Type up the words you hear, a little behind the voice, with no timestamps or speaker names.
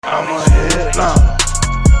I'm a headliner.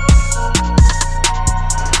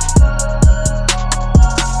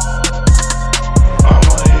 I'm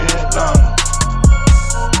a headliner.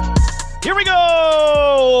 Here we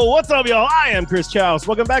go. What's up, y'all? I am Chris Chouse.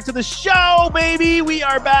 Welcome back to the show, baby. We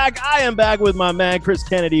are back. I am back with my man, Chris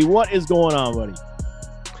Kennedy. What is going on, buddy?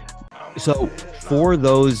 So for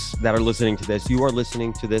those that are listening to this, you are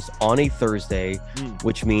listening to this on a Thursday,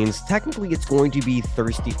 which means technically it's going to be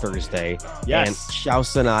Thirsty Thursday. Yes. And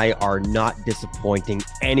Chouse and I are not disappointing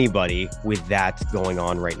anybody with that going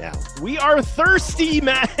on right now. We are thirsty,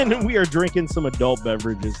 man, and we are drinking some adult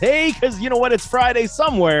beverages. Hey, because you know what? It's Friday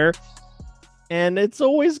somewhere, and it's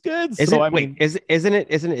always good. Isn't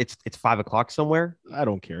it? It's 5 o'clock somewhere. I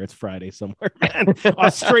don't care. It's Friday somewhere, man.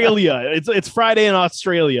 Australia. It's Friday in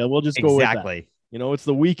Australia. We'll just go with that. You know, it's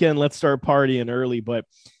the weekend. Let's start partying early. But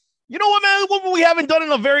you know what, man? What we haven't done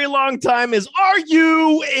in a very long time is, are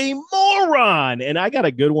you a moron? And I got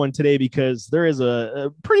a good one today because there is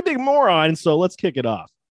a pretty big moron. So let's kick it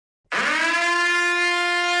off.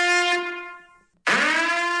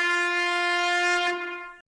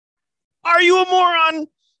 Are you a moron?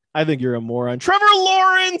 I think you're a moron. Trevor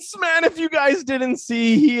Lawrence, man, if you guys didn't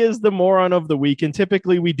see, he is the moron of the week. And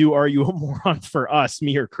typically we do Are You a Moron for us,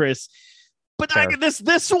 me or Chris. But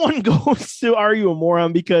this one goes to Are You a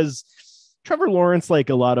Moron? Because Trevor Lawrence,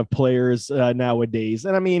 like a lot of players nowadays,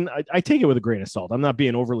 and I mean, I take it with a grain of salt. I'm not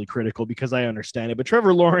being overly critical because I understand it. But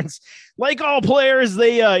Trevor Lawrence, like all players,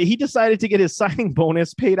 he decided to get his signing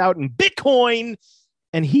bonus paid out in Bitcoin.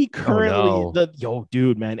 And he currently,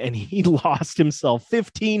 dude, man, and he lost himself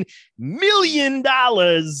 $15 million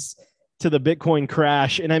to the Bitcoin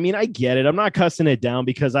crash. And I mean, I get it. I'm not cussing it down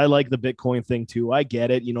because I like the Bitcoin thing too. I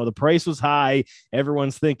get it. You know, the price was high.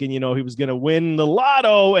 Everyone's thinking, you know, he was going to win the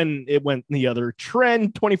lotto, and it went the other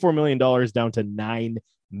trend, $24 million down to $9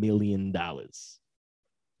 million.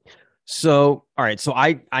 So, all right. So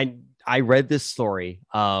I read this story.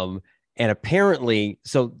 And apparently,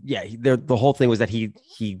 so yeah, the whole thing was that he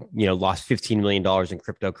lost $15 million in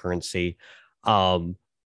cryptocurrency.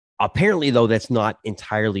 Apparently, though, that's not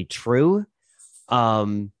entirely true.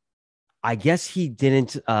 I guess he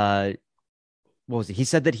didn't. What was it? He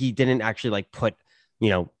said that he didn't actually like put,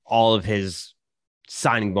 all of his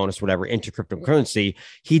signing bonus, whatever, into cryptocurrency.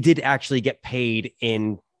 He did actually get paid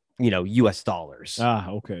in, US dollars.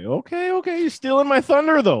 Okay. You're stealing my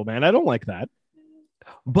thunder, though, man. I don't like that.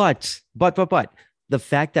 But the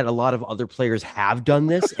fact that a lot of other players have done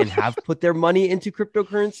this and have put their money into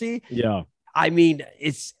cryptocurrency. Yeah. I mean,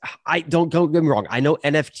 don't get me wrong. I know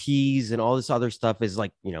NFTs and all this other stuff is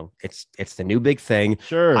like, it's the new big thing.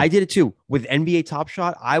 Sure. I did it too with NBA Top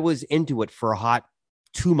Shot. I was into it for a hot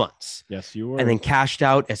 2 months. Yes, you were. And then cashed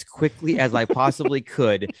out as quickly as I possibly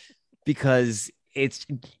could, because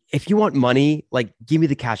if you want money, like, give me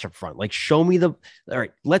the cash up front. Like, show me all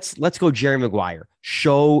right, let's go Jerry Maguire.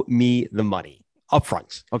 Show me the money up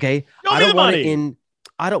front. Okay. I don't want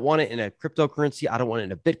it in a cryptocurrency. I don't want it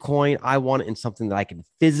in a Bitcoin. I want it in something that I can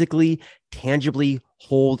physically, tangibly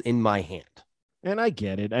hold in my hand. And I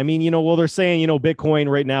get it. I mean, they're saying, Bitcoin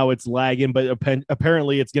right now it's lagging, but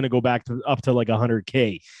apparently it's going to go back up to like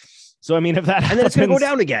 100K. So, I mean, if that happens, and then it's going to go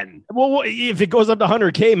down again. Well, if it goes up to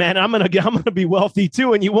 100K, man, I'm going to be wealthy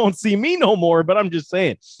too, and you won't see me no more. But I'm just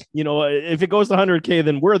saying, if it goes to 100K,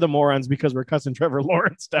 then we're the morons because we're cussing Trevor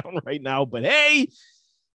Lawrence down right now. But hey,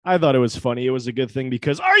 I thought it was funny. It was a good thing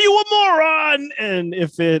because are you a moron? And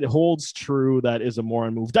if it holds true, that is a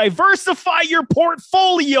moron move. Diversify your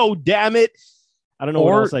portfolio, damn it. I don't know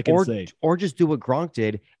what else I can say. Or just do what Gronk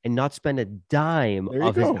did and not spend a dime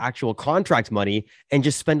of his actual contract money and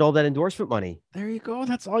just spend all that endorsement money. There you go.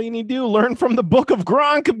 That's all you need to do. Learn from the book of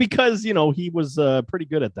Gronk because, he was pretty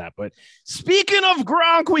good at that. But speaking of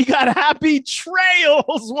Gronk, we got Happy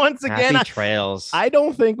Trails once again. Happy Trails. I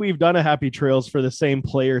don't think we've done a Happy Trails for the same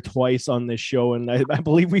player twice on this show. And I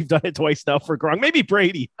believe we've done it twice now for Gronk. Maybe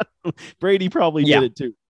Brady. Brady probably did it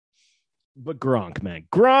too. But Gronk, man.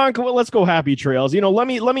 Well, let's go Happy Trails. Let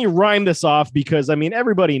me rhyme this off because, I mean,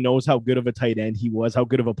 everybody knows how good of a tight end he was, how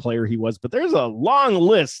good of a player he was. But there's a long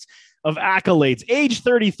list of accolades. Age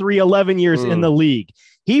 33, 11 years in the league.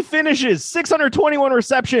 He finishes 621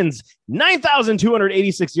 receptions,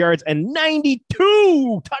 9,286 yards, and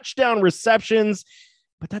 92 touchdown receptions.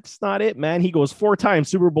 But that's not it, man. He goes 4-time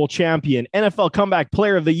Super Bowl champion, NFL Comeback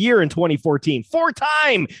Player of the Year in 2014,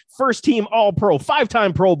 4-time first team All-Pro,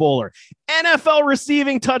 5-time Pro Bowler, NFL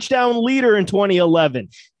receiving touchdown leader in 2011,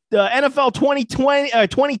 the NFL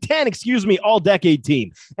 2010, all-decade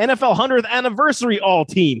team, NFL 100th anniversary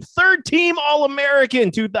all-team, third team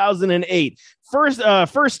All-American 2008,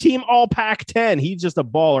 First team all Pac-10. He's just a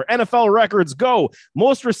baller. NFL records go.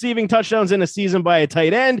 Most receiving touchdowns in a season by a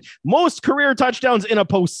tight end. Most career touchdowns in a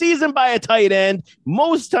postseason by a tight end.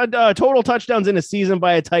 Most total touchdowns in a season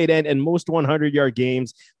by a tight end, and most 100-yard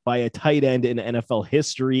games by a tight end in NFL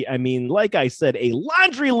history. I mean, like I said, a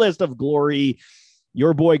laundry list of glory.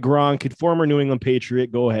 Your boy Gronk, former New England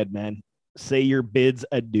Patriot. Go ahead, man. Say your bids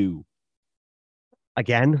adieu.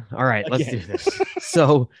 Again? All right, let's do this.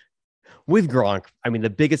 So with Gronk, I mean, the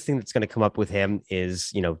biggest thing that's going to come up with him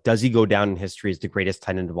is, does he go down in history as the greatest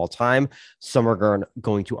tight end of all time? Some are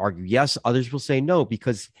going to argue yes. Others will say no,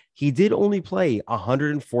 because he did only play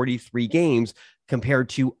 143 games compared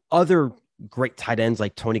to other great tight ends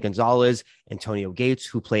like Tony Gonzalez, Antonio Gates,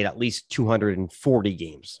 who played at least 240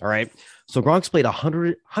 games. All right. So Gronk's played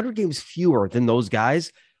 100 games fewer than those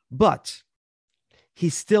guys, but he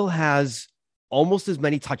still has almost as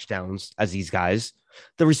many touchdowns as these guys.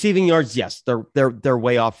 The receiving yards, yes, they're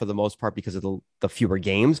way off for the most part because of the fewer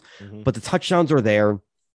games, but the touchdowns are there.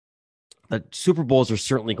 The Super Bowls are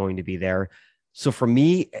certainly going to be there. So for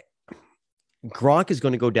me, Gronk is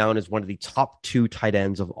going to go down as one of the top 2 tight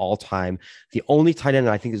ends of all time. The only tight end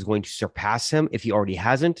that I think is going to surpass him, if he already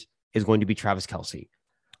hasn't, is going to be Travis Kelce.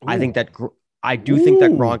 Ooh. I think that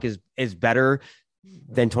Gronk is better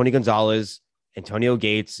than Tony Gonzalez, Antonio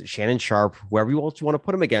Gates, Shannon Sharp, whoever you else want to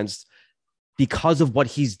put him against, because of what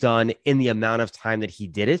he's done in the amount of time that he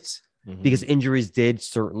did it. Because injuries did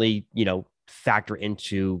certainly, factor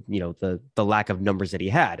into, the lack of numbers that he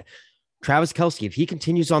had. Travis Kelce, if he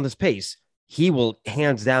continues on this pace, he will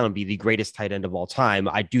hands down be the greatest tight end of all time.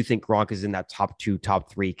 I do think Gronk is in that top 2,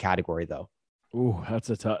 top 3 category, though. Ooh, that's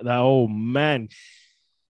a tough. Oh man,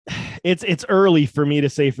 it's early for me to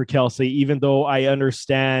say for Kelce, even though I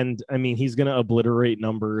understand. I mean, he's going to obliterate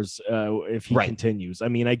numbers if he continues. I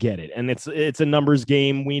mean, I get it, and it's a numbers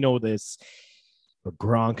game. We know this. But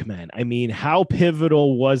Gronk, man, I mean, how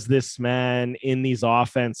pivotal was this man in these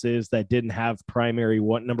offenses that didn't have primary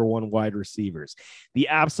number one wide receivers? The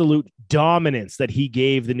absolute dominance that he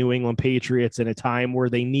gave the New England Patriots in a time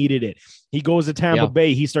where they needed it. He goes to Tampa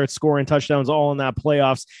Bay. He starts scoring touchdowns all in that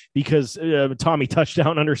playoffs because Tommy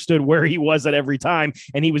Touchdown understood where he was at every time,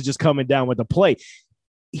 and he was just coming down with the play.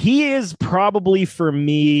 He is probably, for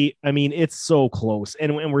me, I mean, it's so close.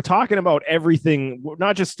 And we're talking about everything,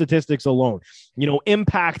 not just statistics alone,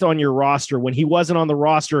 impact on your roster. When he wasn't on the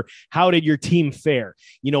roster, how did your team fare?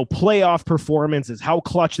 Playoff performances, how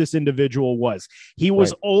clutch this individual was. He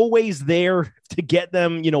was always there to get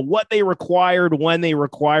them, what they required when they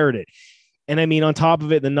required it. And I mean, on top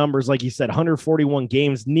of it, the numbers, like you said, 141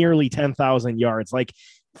 games, nearly 10,000 yards. Like,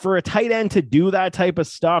 for a tight end to do that type of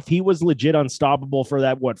stuff, he was legit unstoppable for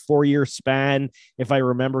that, 4-year span, if I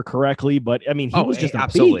remember correctly. But I mean, he was just a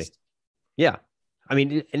beast. Yeah. I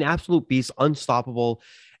mean, an absolute beast, unstoppable.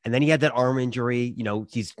 And then he had that arm injury.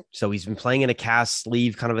 He's been playing in a cast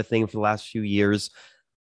sleeve kind of a thing for the last few years.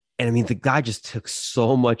 And I mean, the guy just took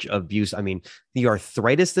so much abuse. I mean, the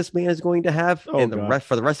arthritis this man is going to have for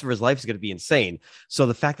the rest of his life is going to be insane. So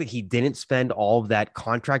the fact that he didn't spend all of that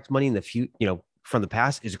contract money in the future, from the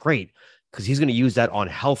past is great, because he's going to use that on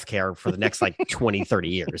healthcare for the next 20, 30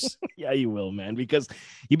 years. Yeah, you will, man, because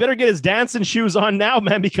you better get his dancing shoes on now,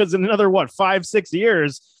 man, because in another, 5-6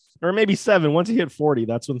 years, or maybe 7, once you hit 40,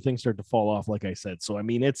 that's when things start to fall off, like I said. So, I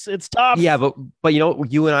mean, it's tough. Yeah, but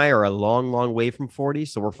you and I are a long, long way from 40,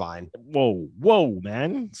 so we're fine. Whoa,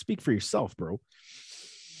 man. Speak for yourself, bro.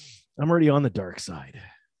 I'm already on the dark side.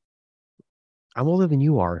 I'm older than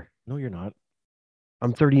you are. No, you're not.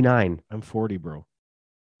 I'm 39. I'm 40, bro.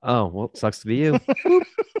 Oh, well, it sucks to be you.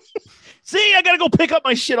 See, I got to go pick up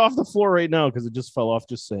my shit off the floor right now because it just fell off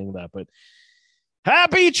just saying that. But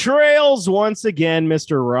happy trails once again,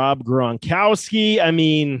 Mr. Rob Gronkowski. I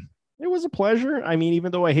mean, it was a pleasure. I mean,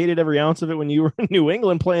 even though I hated every ounce of it when you were in New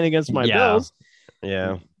England playing against my Bills.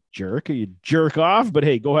 Yeah. You jerk off, but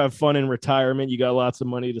hey, go have fun in retirement. You got lots of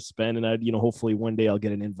money to spend, and hopefully one day I'll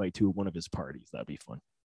get an invite to one of his parties. That'd be fun.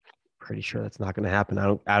 Pretty sure that's not going to happen. I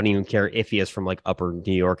don't even care if he is from upper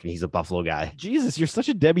New York and he's a Buffalo guy. Jesus, you're such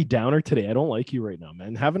a Debbie Downer today. I don't like you right now,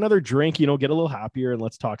 man. Have another drink, get a little happier, and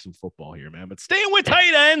let's talk some football here, man. But staying with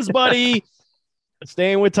tight ends, buddy.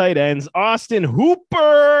 Staying with tight ends, Austin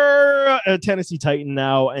Hooper, a Tennessee Titan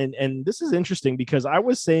now. And this is interesting because I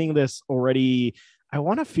was saying this already. I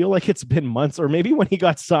want to feel like it's been months, or maybe when he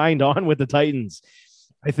got signed on with the Titans.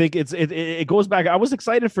 I think it goes back. I was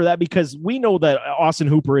excited for that because we know that Austin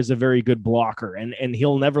Hooper is a very good blocker, and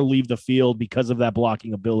he'll never leave the field because of that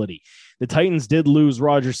blocking ability. The Titans did lose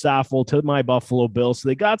Roger Saffold to my Buffalo Bills, so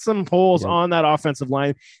they got some holes on that offensive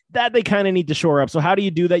line that they kind of need to shore up. So how do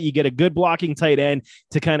you do that? You get a good blocking tight end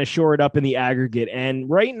to kind of shore it up in the aggregate. And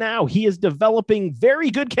right now he is developing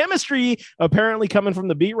very good chemistry, apparently coming from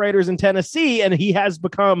the beat writers in Tennessee. And he has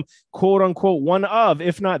become, quote unquote, one of,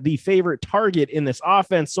 if not the favorite target in this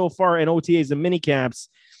offense so far in OTAs and mini camps.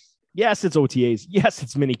 Yes, it's OTAs. Yes,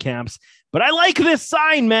 it's mini camps. But I like this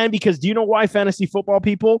sign, man, because do you know why, fantasy football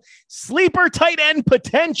people? Sleeper tight end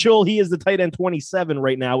potential. He is the tight end 27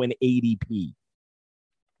 right now in ADP.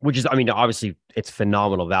 Which is, I mean, obviously it's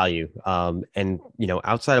phenomenal value. And, you know,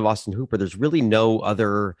 outside of Austin Hooper, there's really no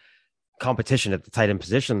other competition at the tight end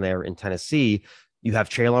position there in Tennessee. You have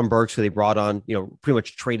Treylon Burks, who they brought on, you know, pretty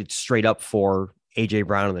much traded straight up for AJ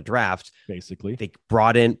Brown in the draft. Basically, they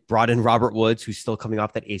brought in Robert Woods, who's still coming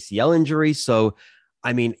off that ACL injury. So,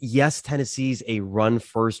 I mean, yes, Tennessee's a run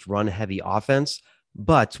first, run heavy offense,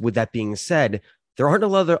 but with that being said, there aren't a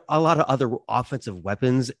lot of other offensive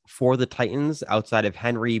weapons for the Titans outside of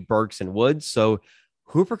Henry, Burks, and Woods. So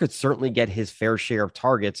Hooper could certainly get his fair share of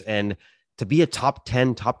targets. And to be a top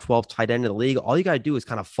 10, top 12 tight end in the league, all you got to do is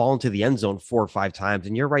kind of fall into the end zone 4 or 5 times,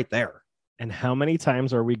 and you're right there. And how many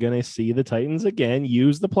times are we going to see the Titans again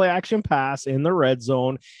use the play action pass in the red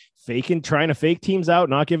zone, trying to fake teams out,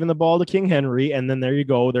 not giving the ball to King Henry? And then there you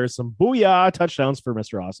go. There's some booyah touchdowns for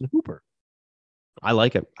Mr. Austin Hooper. I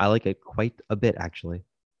like it. I like it quite a bit, actually.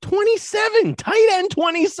 27, tight end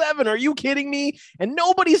 27. Are you kidding me? And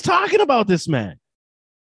nobody's talking about this man.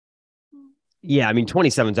 Yeah, I mean,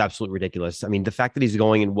 27 is absolutely ridiculous. I mean, the fact that he's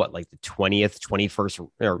going in like the 20th, 21st,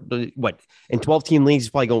 or in 12-team leagues,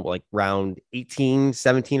 he's probably going like round 18,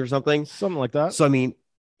 17 or something. Something like that. So, I mean,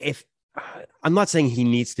 if I'm not saying he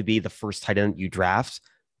needs to be the first tight end you draft,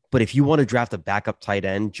 but if you want to draft a backup tight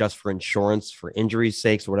end just for insurance, for injuries'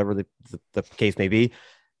 sakes, or whatever the case may be,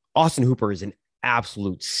 Austin Hooper is an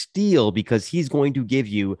absolute steal because he's going to give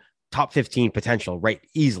you top 15 potential right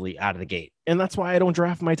easily out of the gate. And that's why I don't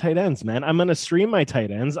draft my tight ends, man. I'm going to stream my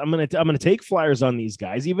tight ends. I'm going to take flyers on these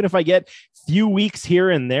guys. Even if I get few weeks here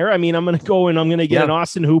and there, I mean, I'm going to go and I'm going to get an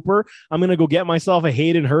Austin Hooper. I'm going to go get myself a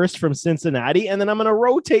Hayden Hurst from Cincinnati. And then I'm going to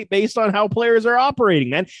rotate based on how players are operating,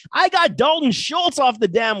 man. I got Dalton Schultz off the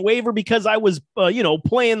damn waiver because I was,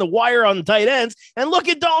 playing the wire on the tight ends. And look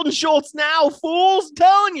at Dalton Schultz now, fools. I'm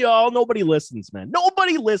telling y'all, nobody listens, man.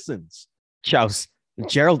 Nobody listens. Chouse.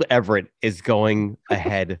 Gerald Everett is going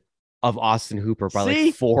ahead of Austin Hooper by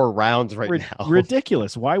like 4 rounds now.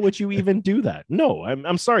 Ridiculous. Why would you even do that? No,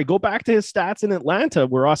 I'm sorry. Go back to his stats in Atlanta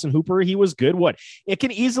where Austin Hooper, he was good. It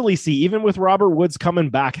can easily see, even with Robert Woods coming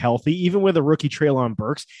back healthy, even with a rookie Treylon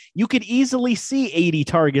Burks, you could easily see 80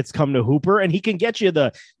 targets come to Hooper, and he can get you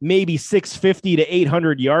the maybe 650 to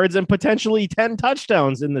 800 yards and potentially 10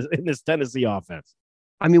 touchdowns in this Tennessee offense.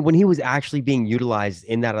 I mean, when he was actually being utilized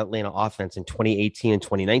in that Atlanta offense in 2018 and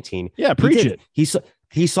 2019. Yeah, preach it.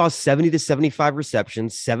 He saw 70 to 75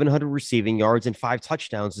 receptions, 700 receiving yards, and 5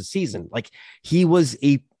 touchdowns this season. Like he was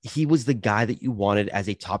the guy that you wanted as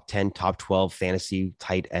a top 10, top 12 fantasy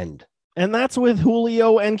tight end. And that's with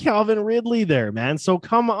Julio and Calvin Ridley there, man. So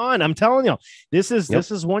come on. I'm telling you, this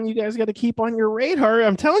is one you guys got to keep on your radar.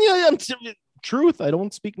 I'm telling you, truth. I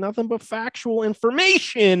don't speak nothing but factual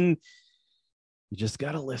information. You just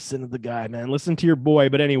got to listen to the guy, man. Listen to your boy.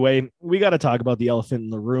 But anyway, we got to talk about the elephant in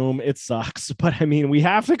the room. It sucks, but I mean, we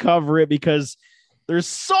have to cover it because there's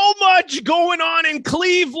so much going on in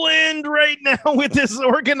Cleveland right now with this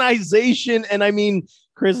organization. And I mean,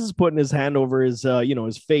 Chris is putting his hand over his,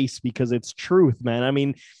 his face because it's truth, man. I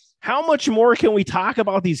mean, how much more can we talk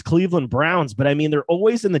about these Cleveland Browns? But I mean, they're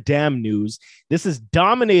always in the damn news. This is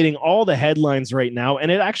dominating all the headlines right now.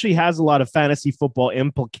 And it actually has a lot of fantasy football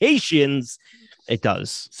implications. It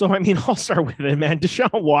does. So, I mean, I'll start with it, man.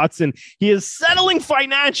 Deshaun Watson, he is settling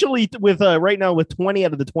financially with right now with 20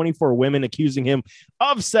 out of the 24 women accusing him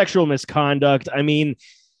of sexual misconduct. I mean,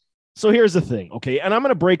 so here's the thing, okay? And I'm going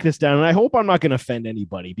to break this down, and I hope I'm not going to offend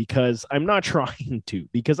anybody because I'm not trying to,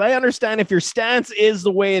 because I understand if your stance is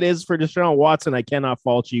the way it is for Deshaun Watson, I cannot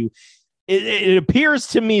fault you. It appears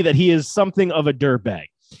to me that he is something of a dirtbag,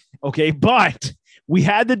 okay? But we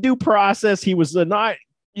had the due process. He was not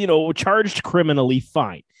charged criminally,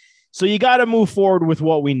 fine. So you got to move forward with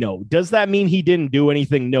what we know. Does that mean he didn't do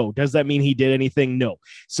anything? No. Does that mean he did anything? No.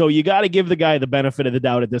 So you got to give the guy the benefit of the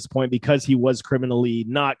doubt at this point because he was criminally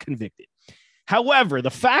not convicted. However, the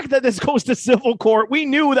fact that this goes to civil court, we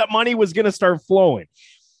knew that money was going to start flowing.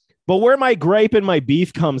 But where my gripe and my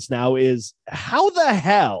beef comes now is how the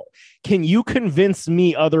hell can you convince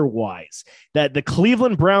me otherwise that the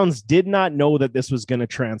Cleveland Browns did not know that this was going to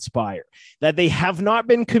transpire, that they have not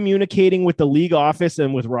been communicating with the league office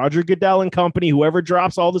and with Roger Goodell and company, whoever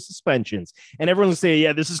drops all the suspensions, and everyone's saying,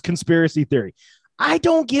 yeah, this is conspiracy theory. I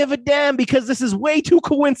don't give a damn because this is way too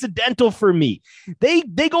coincidental for me. They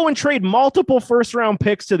go and trade multiple first-round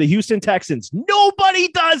picks to the Houston Texans. Nobody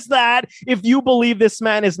does that if you believe this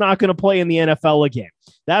man is not going to play in the NFL again.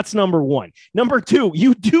 That's number one. Number two,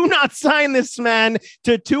 you do not sign this man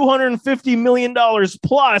to $250 million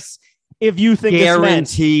plus if you think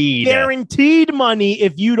guaranteed money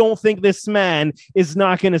if you don't think this man is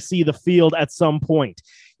not going to see the field at some point.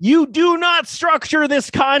 You do not structure this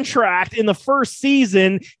contract in the first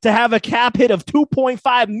season to have a cap hit of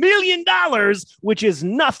 $2.5 million, which is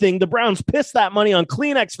nothing. The Browns pissed that money on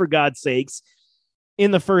Kleenex, for God's sakes, in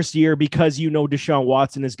the first year because you know Deshaun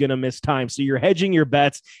Watson is going to miss time. So you're hedging your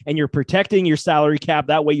bets and you're protecting your salary cap.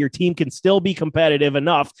 That way your team can still be competitive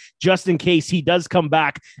enough just in case he does come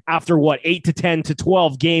back after 8 to 10 to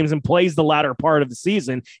 12 games and plays the latter part of the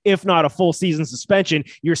season, if not a full season suspension.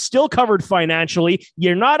 You're still covered financially.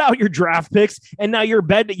 You're not out your draft picks. And now you're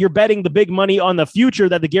betting the big money on the future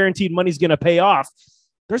that the guaranteed money is going to pay off.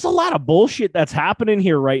 There's a lot of bullshit that's happening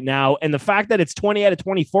here right now. And the fact that it's 20 out of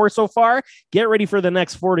 24 so far, get ready for the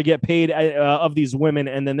next 4 to get paid of these women.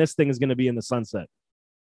 And then this thing is going to be in the sunset.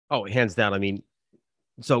 Oh, hands down. I mean,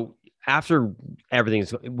 so after everything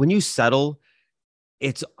is, when you settle,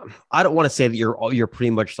 I don't want to say that you're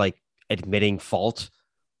pretty much like admitting fault,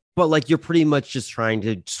 but like you're pretty much just trying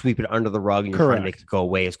to sweep it under the rug and you're trying to make it go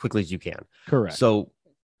away as quickly as you can. Correct. So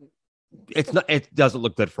it doesn't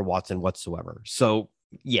look good for Watson whatsoever. So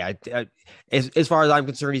yeah, as far as I'm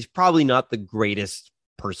concerned, he's probably not the greatest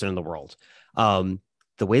person in the world. The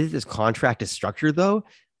way that this contract is structured, though,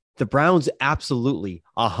 the Browns absolutely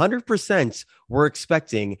 100% were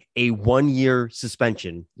expecting a 1-year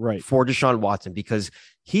suspension for Deshaun Watson because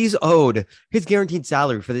he's owed his guaranteed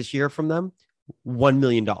salary for this year from them $1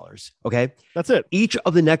 million. Okay, that's it. Each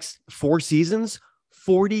of the next 4 seasons,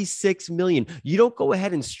 $46 million. You don't go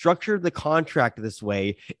ahead and structure the contract this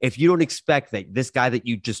way if you don't expect that this guy that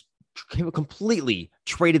you just completely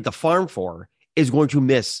traded the farm for is going to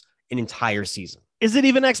miss an entire season. Is it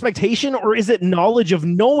even expectation or is it knowledge of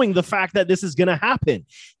knowing the fact that this is going to happen?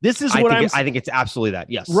 This is what I think it's absolutely that.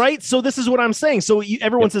 Yes. Right. So this is what I'm saying. So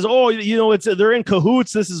everyone says, oh, they're in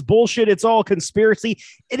cahoots. This is bullshit. It's all conspiracy.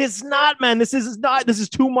 It is not, man. This is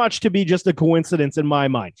too much to be just a coincidence in my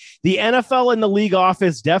mind. The NFL and the league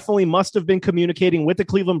office definitely must have been communicating with the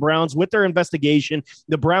Cleveland Browns with their investigation.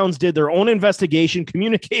 The Browns did their own investigation,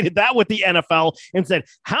 communicated that with the NFL and said,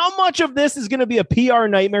 how much of this is going to be a PR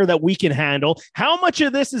nightmare that we can handle? How much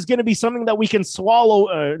of this is going to be something that we can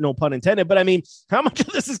swallow? No pun intended, but I mean, how much of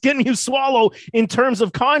this is going to swallow in terms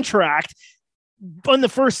of contract on the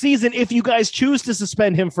first season if you guys choose to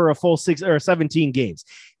suspend him for a full 6 or 17 games?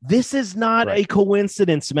 This is not a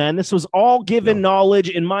coincidence, man. This was all given knowledge,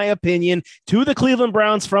 in my opinion, to the Cleveland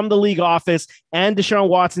Browns from the league office and Deshaun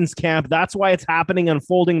Watson's camp. That's why it's happening,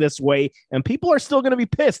 unfolding this way. And people are still going to be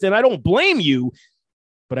pissed. And I don't blame you,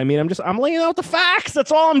 but I mean, I'm laying out the facts.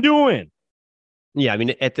 That's all I'm doing. Yeah, I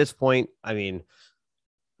mean, at this point, hell,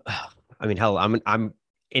 I'm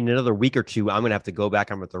in another week or two, I'm gonna have to go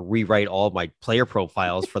back. I'm gonna have to rewrite all of my player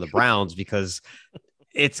profiles for the Browns because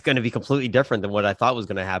it's going to be completely different than what I thought was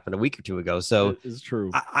going to happen a week or two ago. So it's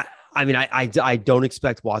true. I don't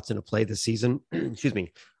expect Watson to play this season. Excuse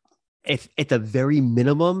me. If at the very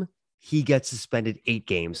minimum he gets suspended 8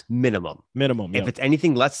 games minimum. If it's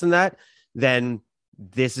anything less than that, then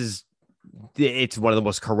it's one of the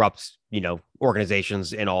most corrupt,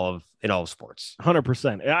 organizations in all of sports.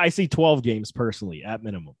 100%. I see 12 games personally at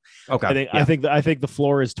minimum. Okay. I think the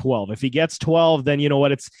floor is 12. If he gets 12, then you know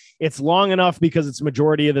what? It's long enough because it's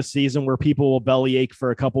majority of the season where people will bellyache for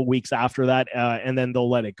a couple weeks after that, and then they'll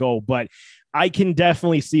let it go. But I can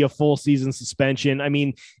definitely see a full season suspension. I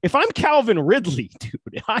mean, if I'm Calvin Ridley,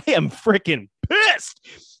 dude, I am freaking pissed.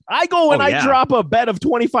 I go and I drop a bet of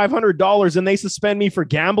 $2,500 and they suspend me for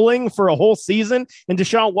gambling for a whole season. And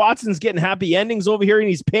Deshaun Watson's getting happy endings over here and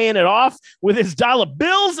he's paying it off with his dollar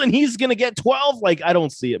bills and he's going to get 12. Like, I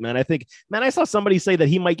don't see it, man. I saw somebody say that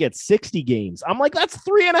he might get 60 games. I'm like, that's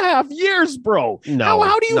 3.5 years, bro. No,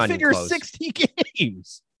 how do you figure 60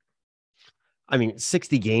 games?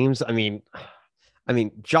 60 games.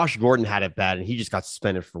 Josh Gordon had it bad and he just got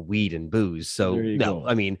suspended for weed and booze. So no,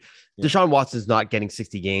 go. Deshaun Watson's not getting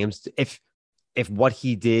 60 games. If what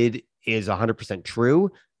he did is 100%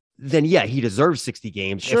 true, then yeah, he deserves 60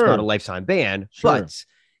 games, if not a lifetime ban, but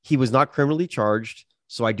he was not criminally charged.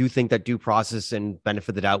 So I do think that due process and benefit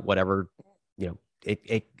of the doubt, whatever,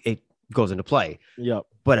 it goes into play. Yep.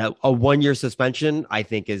 But a 1-year suspension, I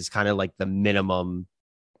think, is kind of like the minimum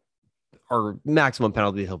or maximum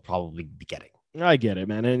penalty he'll probably be getting. I get it,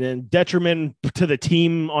 man. And detriment to the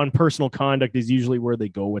team on personal conduct is usually where they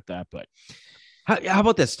go with that. But how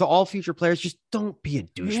about this? To all future players, just don't be a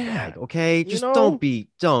douchebag, okay? Just don't be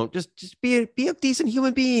a decent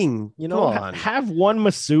human being. You know, have one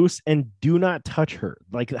masseuse and do not touch her.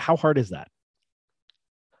 Like, how hard is that?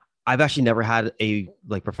 I've actually never had a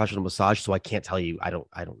professional massage, so I can't tell you. I don't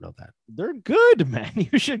know that. They're good, man.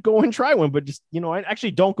 You should go and try one, but just, I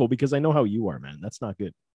actually don't go because I know how you are, man. That's not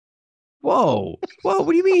good. Whoa, what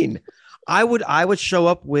do you mean? I would show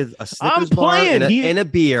up with a Snickers bar and a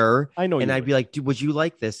beer. I know, and I'd be like, would you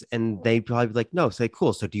like this? And they'd probably be like, no. Say,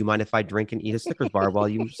 cool. So do you mind if I drink and eat a Snickers bar while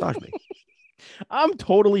you massage me? I'm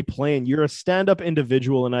totally playing. You're a stand-up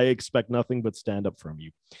individual, and I expect nothing but stand-up from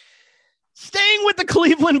you. Staying with the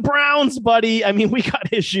Cleveland Browns, buddy. I mean, we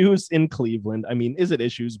got issues in Cleveland. I mean, is it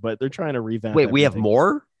issues? But they're trying to revamp. Wait, we have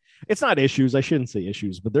more? It's not issues. I shouldn't say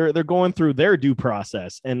issues, but they're going through their due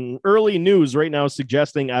process. And early news right now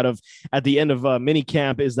suggesting at the end of mini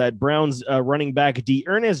camp is that Browns running back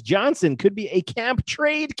D'Ernest Johnson could be a camp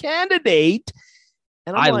trade candidate.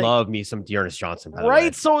 And I love me some D'Ernest Johnson, by the right?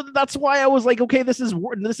 way. So that's why I was like, okay, this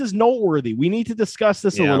is noteworthy. We need to discuss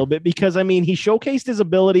this a little bit because, I mean, he showcased his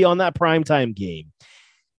ability on that primetime game.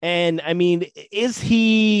 And, I mean, is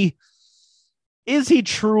he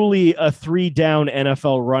truly a 3-down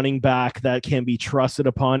NFL running back that can be trusted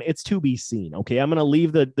upon? It's to be seen. Okay, I'm going to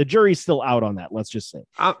leave the jury's still out on that. Let's just say.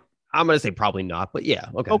 I'm going to say probably not, but yeah.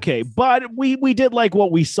 Okay. But we did like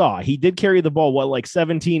what we saw. He did carry the ball,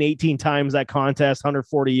 17, 18 times that contest,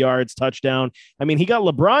 140 yards, touchdown. I mean, he got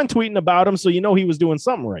LeBron tweeting about him. So, he was doing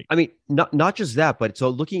something right. I mean, not just that, but so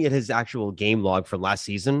looking at his actual game log from last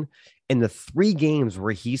season, in the 3 games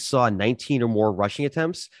where he saw 19 or more rushing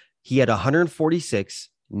attempts, he had 146,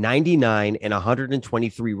 99, and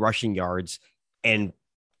 123 rushing yards and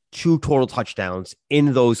 2 total touchdowns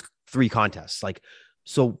in those 3 contests.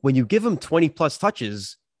 So when you give him 20 plus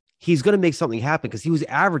touches, he's going to make something happen because he was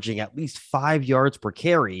averaging at least 5 yards per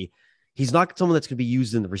carry. He's not someone that's going to be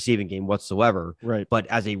used in the receiving game whatsoever. Right. But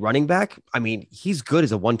as a running back, I mean, he's good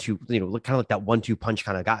as a 1-2, kind of like that 1-2 punch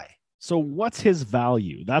kind of guy. So what's his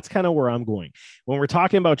value? That's kind of where I'm going. When we're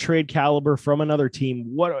talking about trade caliber from another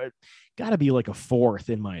team, what got to be like a 4th,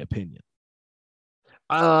 in my opinion.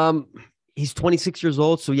 He's 26 years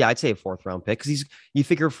old. So yeah, I'd say a 4th round pick because you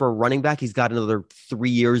figure for a running back, he's got another 3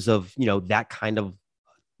 years of, that kind of,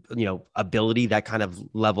 ability, that kind of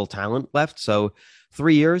level talent left. So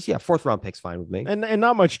 3 years. Yeah. 4th round pick's fine with me. And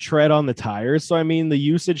not much tread on the tires. So, I mean, the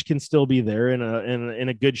usage can still be there in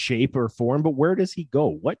a good shape or form, but where does he go?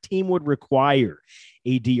 What team would require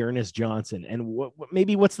a D'Ernest Johnson? And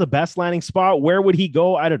what's the best landing spot? Where would he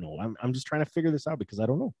go? I don't know. I'm just trying to figure this out because I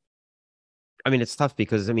don't know. I mean, it's tough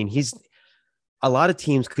because, I mean, a lot of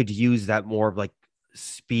teams could use that more of like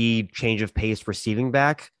speed, change of pace receiving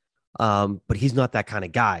back. But he's not that kind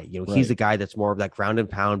of guy. Right. He's a guy that's more of that ground and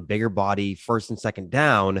pound, bigger body, 1st and 2nd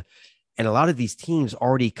down. And a lot of these teams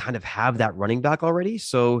already kind of have that running back already.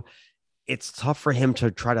 So it's tough for him to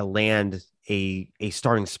try to land a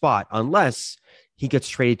starting spot unless he gets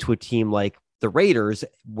traded to a team like the Raiders,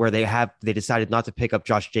 where they decided not to pick up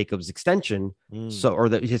Josh Jacobs' extension. His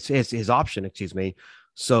option, excuse me.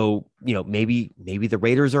 So, maybe the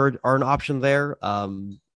Raiders are an option there.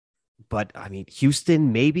 But I mean,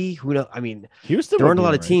 Houston, maybe, who knows? I mean, Houston, there aren't a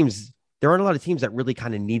lot of teams that really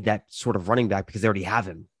kind of need that sort of running back because they already have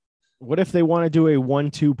him. What if they want to do a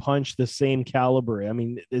 1-2 punch, the same caliber? I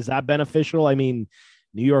mean, is that beneficial? I mean,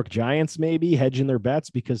 New York Giants maybe hedging their bets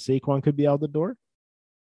because Saquon could be out the door.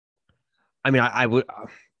 I mean, I would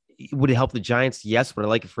it help the Giants? Yes. Would I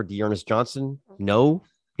like it for D'Ernest Johnson? No.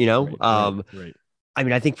 Right. I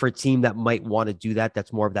mean, I think for a team that might want to do that,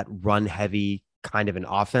 that's more of that run heavy kind of an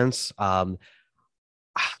offense. I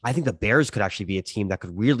think the Bears could actually be a team that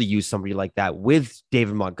could really use somebody like that with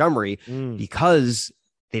David Montgomery because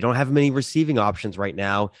they don't have many receiving options right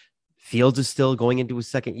now. Fields is still going into his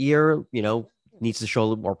 2nd year, needs to show a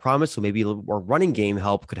little more promise. So maybe a little more running game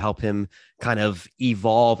help could help him kind of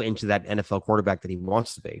evolve into that NFL quarterback that he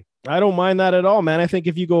wants to be. I don't mind that at all, man. I think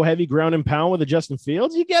if you go heavy ground and pound with a Justin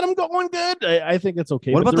Fields, you get him going good. I think that's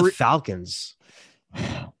okay. What about the Falcons?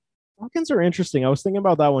 Falcons are interesting. I was thinking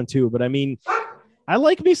about that one too, but I mean, I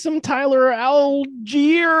like me some Tyler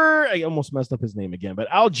Algier. I almost messed up his name again, but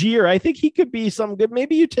Algier, I think he could be some good.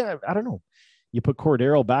 Maybe I don't know. You put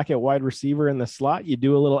Cordero back at wide receiver in the slot. You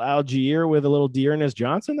do a little Algier with a little D'Ernest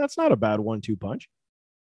Johnson. That's not a bad 1-2 punch.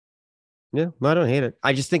 Yeah, I don't hate it.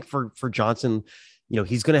 I just think for Johnson,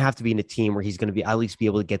 he's going to have to be in a team where he's going to be at least be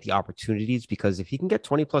able to get the opportunities, because if he can get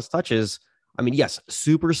 20 plus touches, I mean, yes,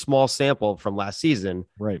 super small sample from last season,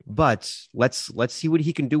 Right. but let's see what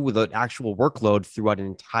he can do with an actual workload throughout an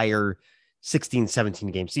entire 16,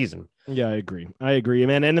 17 game season. Yeah, I agree,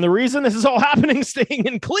 man. And the reason this is all happening staying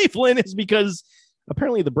in Cleveland is because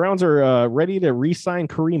apparently the Browns are ready to re-sign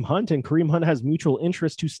Kareem Hunt, and Kareem Hunt has mutual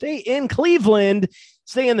interest to stay in Cleveland,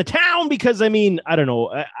 stay in the town, because, I mean, I don't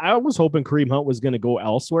know. I was hoping Kareem Hunt was going to go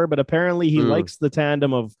elsewhere, but apparently he likes the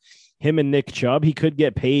tandem of him and Nick Chubb. He could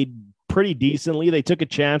get paid pretty decently. They took a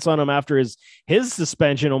chance on him after his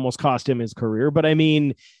suspension almost cost him his career. But, I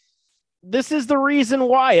mean, this is the reason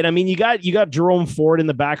why. And I mean, you got Jerome Ford in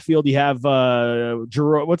the backfield. You have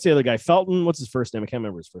Jerome, what's the other guy? Felton. What's his first name? I can't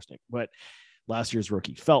remember his first name, but last year's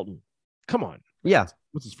rookie, Felton. Come on. Yeah.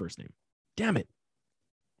 What's his first name? Damn it.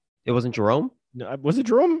 It wasn't Jerome? No, was it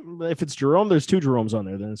Jerome? If it's Jerome, there's two Jeromes on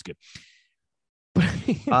there, then it's good.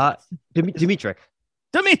 Dimitri.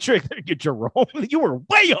 Dimitri, Jerome. You were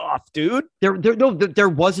way off, dude. There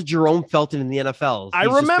was a Jerome Felton in the NFL. I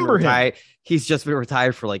remember him. He's just been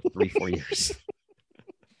retired for like 3-4 years.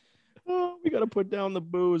 Oh, we got to put down the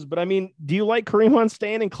booze. But I mean, do you like Kareem Hunt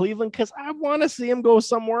staying in Cleveland? Because I want to see him go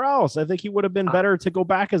somewhere else. I think he would have been better to go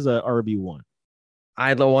back as a RB1.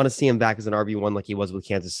 I don't want to see him back as an RB1 like he was with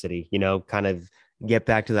Kansas City, kind of get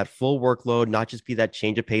back to that full workload, not just be that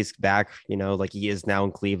change of pace back, like he is now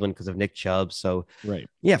in Cleveland because of Nick Chubb. So, right.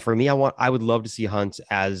 Yeah, for me, I would love to see Hunt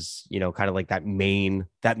as, kind of like that main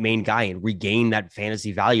guy and regain that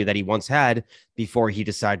fantasy value that he once had before he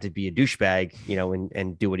decided to be a douchebag,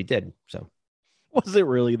 and do what he did. So, was it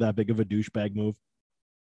really that big of a douchebag move?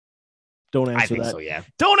 Don't answer I think that. So, yeah.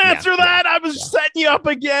 Don't answer that. I was setting you up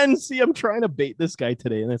again. See, I'm trying to bait this guy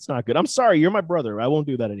today, and it's not good. I'm sorry. You're my brother. I won't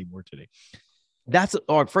do that anymore today.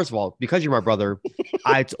 First of all, because you're my brother,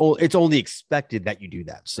 it's only expected that you do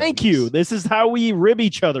that. So thank you. This is how we rib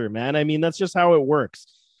each other, man. I mean, that's just how it works.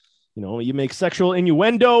 You make sexual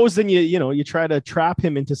innuendos and you try to trap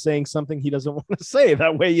him into saying something he doesn't want to say.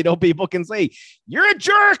 That way, people can say, you're a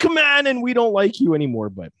jerk, man, and we don't like you anymore.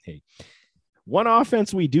 But hey, one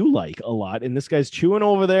offense we do like a lot, and this guy's chewing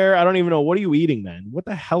over there. I don't even know. What are you eating, man? What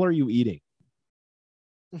the hell are you eating?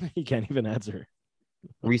 He can't even answer.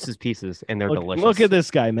 Reese's Pieces, and they're delicious. Look at this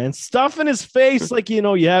guy, man. Stuff in his face like you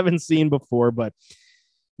haven't seen before. But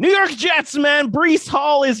New York Jets, man. Breece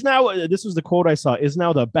Hall is now, this was the quote I saw, is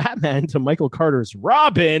now the Batman to Michael Carter's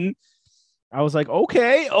Robin. I was like,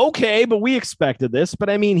 okay, but we expected this. But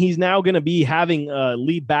I mean, he's now going to be having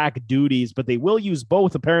lead back duties, but they will use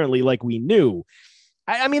both apparently, like we knew.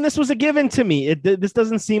 I mean, this was a given to me. This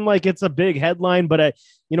doesn't seem like it's a big headline, but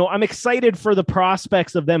I'm excited for the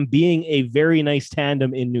prospects of them being a very nice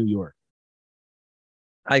tandem in New York.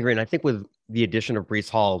 I agree. And I think with the addition of Breece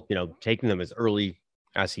Hall, taking them as early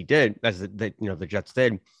as he did, as the Jets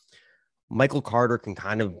did, Michael Carter can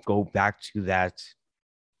kind of go back to that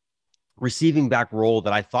receiving back role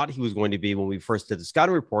that I thought he was going to be when we first did the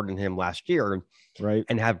scouting report on him last year. Right.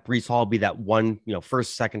 And have Breece Hall be that one,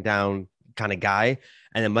 first, second down kind of guy.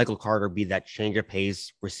 And then Michael Carter be that change of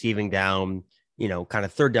pace, receiving down, kind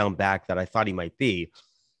of third down back that I thought he might be.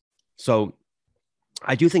 So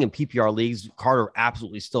I do think in PPR leagues, Carter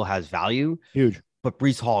absolutely still has value. Huge. But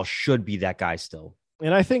Breece Hall should be that guy still.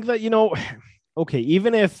 And I think that, okay,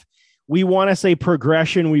 even if we want to say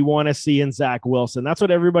progression, we want to see in Zach Wilson. That's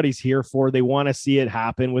what everybody's here for. They want to see it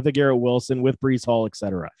happen with a Garrett Wilson, with Breece Hall,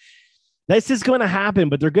 etc. This is going to happen,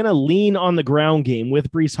 but they're going to lean on the ground game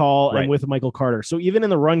with Breece Hall and with Michael Carter. So even in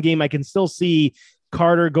the run game, I can still see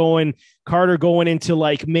Carter going into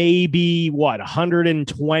like maybe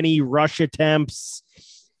 120 rush attempts,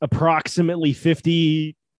 approximately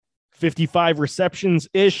 55 receptions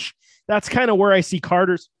ish. That's kind of where I see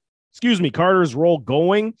Carter's role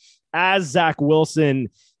going as Zach Wilson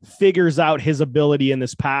figures out his ability in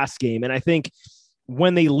this pass game. And I think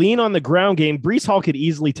when they lean on the ground game, Breece Hall could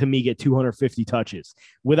easily, to me, get 250 touches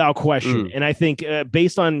without question. And I think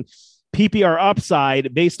based on PPR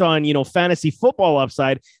upside, based on, fantasy football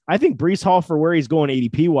upside, I think Breece Hall, for where he's going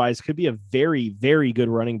ADP wise, could be a very, very good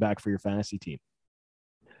running back for your fantasy team.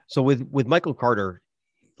 So with Michael Carter,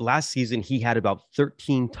 last season, he had about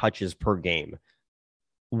 13 touches per game.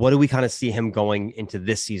 What do we kind of see him going into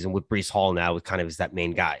this season with Breece Hall now with kind of as that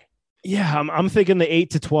main guy? Yeah, I'm thinking the 8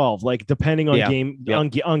 to 12, like depending on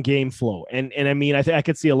on game flow. And I mean, I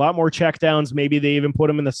could see a lot more checkdowns. Maybe they even put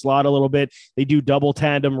him in the slot a little bit. They do double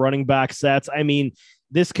tandem running back sets. I mean,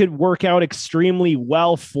 this could work out extremely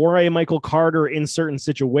well for a Michael Carter in certain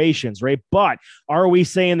situations, right? But are we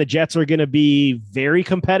saying the Jets are going to be very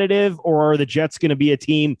competitive, or are the Jets going to be a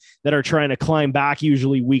team that are trying to climb back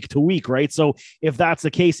usually week to week, right? So if that's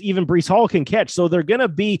the case, even Breece Hall can catch. So they're going to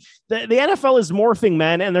be, the NFL is morphing,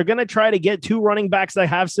 man, and they're going to try to get two running backs that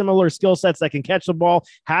have similar skill sets that can catch the ball,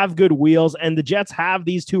 have good wheels, and the Jets have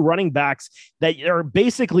these two running backs that are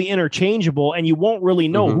basically interchangeable, and you won't really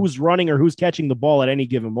know who's running or who's catching the ball at any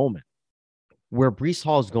given moment. Where Breece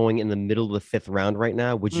Hall is going in the middle of the fifth round right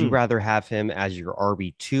now, would you rather have him as your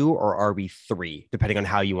RB2 or RB3, depending on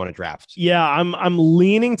how you want to draft? Yeah, I'm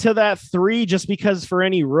leaning to that 3 just because for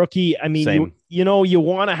any rookie, I mean, you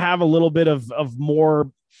want to have a little bit of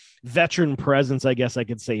more veteran presence, I guess I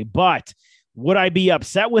could say. But would I be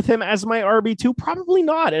upset with him as my RB2? Probably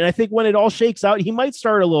not. And I think when it all shakes out, he might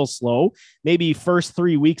start a little slow. Maybe first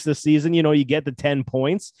 3 weeks this season, you get the 10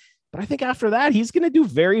 points. But I think after that, he's going to do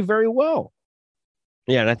very, very well.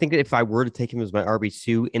 Yeah, and I think that if I were to take him as my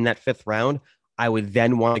RB2 in that fifth round, I would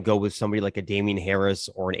then want to go with somebody like a Damian Harris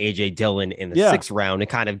or an AJ Dillon in the sixth round and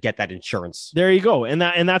kind of get that insurance. There you go. And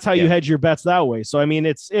that's how you hedge your bets that way. So, I mean,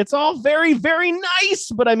 it's all very, very nice.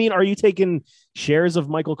 But I mean, are you taking shares of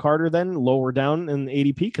Michael Carter then lower down in the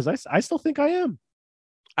ADP? Because I still think I am.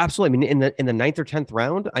 Absolutely. I mean, in the 9th or 10th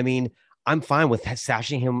round, I mean, I'm fine with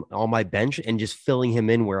sashing him on my bench and just filling him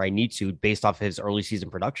in where I need to based off his early season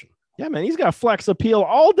production. Yeah, man, he's got flex appeal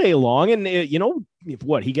all day long. And,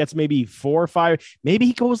 he gets maybe 4 or 5. Maybe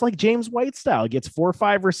he goes like James White style, gets 4 or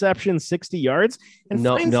 5 receptions, 60 yards. And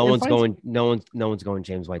no one's going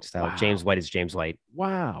James White style. Wow. James White is James White.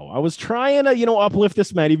 Wow. I was trying to, uplift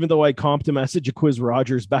this man, even though I comped him as a Jaquiz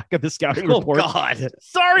Rogers back at the scouting report. God.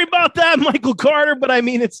 Sorry about that, Michael Carter. But I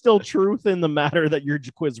mean, it's still truth in the matter that you're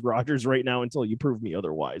Jaquiz Rogers right now until you prove me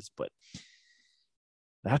otherwise. But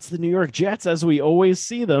that's the New York Jets as we always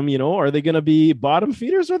see them. Are they going to be bottom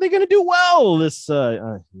feeders? Or are they going to do well? This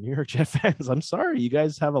New York Jet fans, I'm sorry. You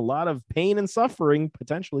guys have a lot of pain and suffering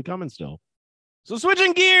potentially coming still. So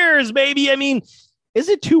switching gears, baby. I mean, is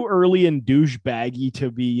it too early and douchebaggy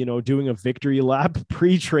to be, doing a victory lap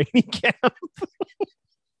pre-training camp?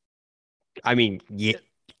 I mean, yeah,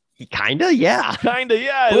 kind of, yeah. Kind of,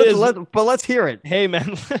 yeah. But let's hear it. Hey,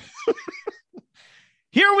 man.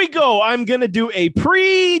 Here we go. I'm going to do a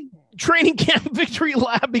pre-training camp victory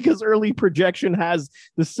lap because early projection has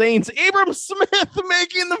the Saints. Abram Smith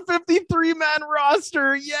making the 53-man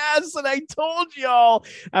roster. Yes, and I told y'all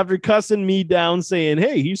after cussing me down saying,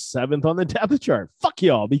 hey, he's 7th on the depth chart. Fuck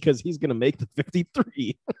y'all because he's going to make the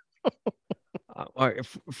 53. All right,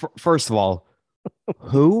 first of all,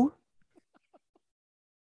 who?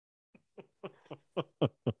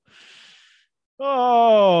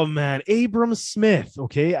 Oh, man. Abram Smith.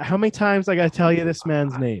 Okay. How many times I got to tell you this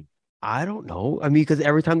man's name? I don't know. I mean, because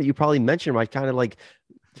every time that you probably mention him, I kind of like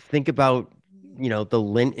think about, the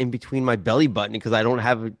lint in between my belly button because I don't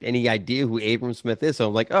have any idea who Abram Smith is. So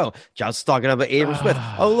I'm like, oh, just talking about Abram Smith.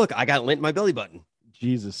 Oh, look, I got lint in my belly button.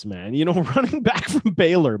 Jesus, man. Running back from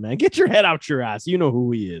Baylor, man. Get your head out your ass. You know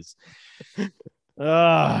who he is.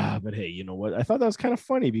 But hey, you know what? I thought that was kind of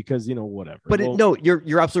funny because, whatever. But no,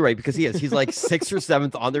 you're absolutely right because he's like 6th or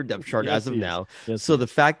 7th on their depth chart as of now. Yes, so the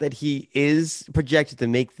fact that he is projected to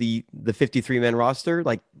make the 53-man roster,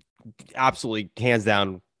 like absolutely hands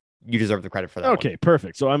down, you deserve the credit for that. Okay,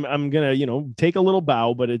 perfect. So I'm gonna take a little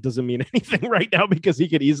bow, but it doesn't mean anything right now because he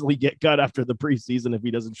could easily get cut after the preseason if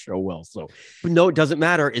he doesn't show well. So but no, it doesn't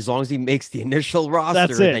matter as long as he makes the initial roster.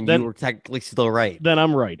 That's it. Then you were technically still right. Then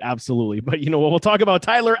I'm right, absolutely. But we'll talk about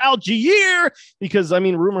Tyler Algier because I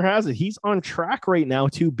mean, rumor has it he's on track right now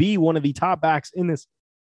to be one of the top backs in this.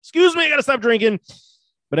 Excuse me, I gotta stop drinking.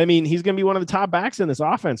 But I mean, he's gonna be one of the top backs in this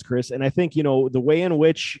offense, Chris. And I think the way in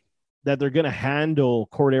which that they're going to handle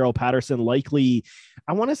Cordero Patterson likely,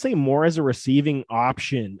 I want to say more as a receiving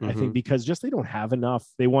option, I think, because just they don't have enough.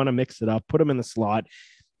 They want to mix it up, put him in the slot.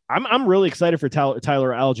 I'm really excited for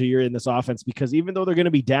Tyler Algier in this offense because even though they're going to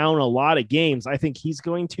be down a lot of games, I think he's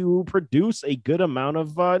going to produce a good amount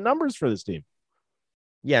of numbers for this team.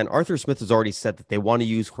 Yeah, and Arthur Smith has already said that they want to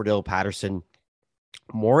use Cordero Patterson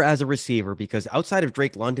more as a receiver because outside of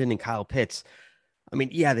Drake London and Kyle Pitts, I mean,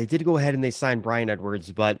 yeah, they did go ahead and they signed Brian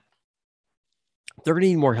Edwards, but they're going to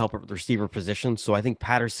need more help at the receiver position. So I think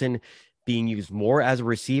Patterson being used more as a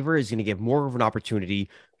receiver is going to give more of an opportunity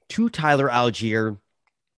to Tyler Algier,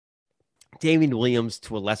 Damian Williams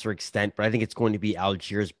to a lesser extent, but I think it's going to be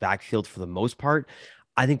Algier's backfield for the most part.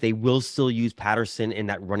 I think they will still use Patterson in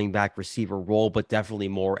that running back receiver role, but definitely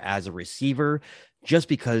more as a receiver just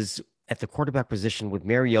because at the quarterback position with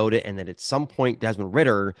Mariota, and then at some point Desmond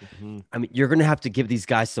Ridder. Mhm. I mean, you're going to have to give these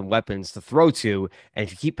guys some weapons to throw to. And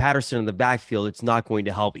if you keep Patterson in the backfield, it's not going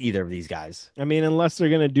to help either of these guys. I mean, unless they're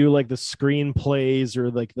gonna do like the screen plays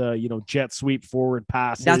or like the jet sweep forward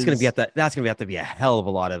passes. That's going to have to be a hell of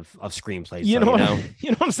a lot of screenplays. You know what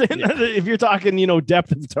I'm saying? Yeah. If you're talking,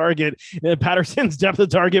 depth of target, Patterson's depth of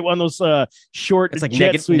target on those short, It's like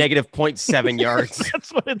jet sweep- negative 0.7 yards.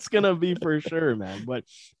 That's what it's gonna be for sure, man. But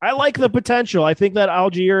I like the potential. I think that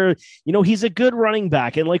Algier, he's a good running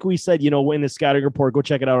back, and like we said, in the scouting report, go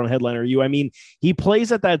check it out on Headliner U. I mean, he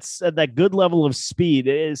plays at that good level of speed.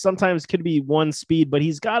 It sometimes could be one speed, but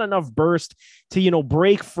he's got enough burst to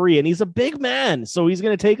break free, and he's a big man, so he's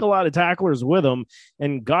gonna take a lot of tacklers with him.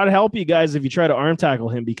 And God help you guys if you try to arm tackle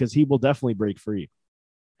him, because he will definitely break free.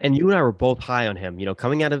 And you and I were both high on him.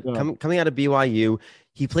 Coming out of BYU,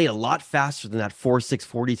 he played a lot faster than that 4.6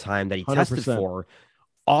 40 time that he 100%. tested for.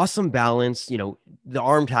 Awesome balance, the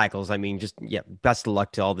arm tackles. I mean, best of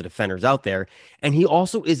luck to all the defenders out there. And he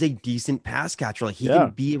also is a decent pass catcher. Like, he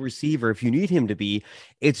can be a receiver if you need him to be.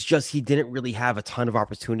 It's just he didn't really have a ton of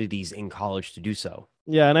opportunities in college to do so.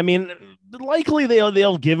 Yeah, and I mean, likely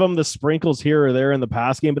they'll give him the sprinkles here or there in the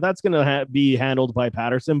pass game, but that's going to be handled by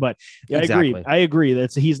Patterson. But yeah, Exactly. I agree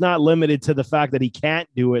that he's not limited to the fact that he can't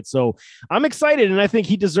do it. So I'm excited, and I think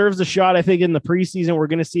he deserves a shot. I think in the preseason we're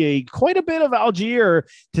going to see quite a bit of Algier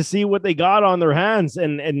to see what they got on their hands,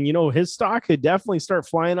 and his stock could definitely start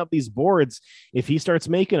flying up these boards if he starts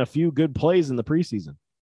making a few good plays in the preseason.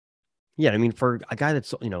 Yeah, I mean, for a guy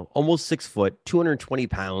that's almost 6 foot, 220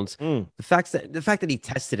 pounds, the fact that he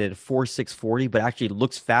tested it at 4.6 40, but actually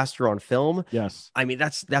looks faster on film. Yes, I mean,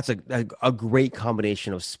 that's a great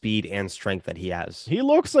combination of speed and strength that he has. he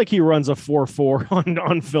looks like he runs a 4.4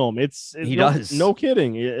 on film. He does. No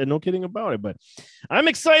kidding, no kidding about it. But I'm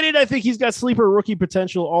excited. I think he's got sleeper rookie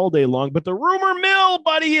potential all day long. But the rumor mill,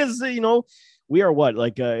 buddy, is we are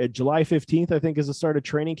July 15th, I think, is the start of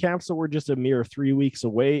training camp. So we're just a mere 3 weeks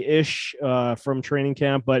away ish from training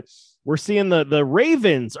camp. But we're seeing the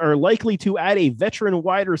Ravens are likely to add a veteran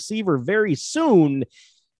wide receiver very soon.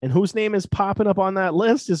 And whose name is popping up on that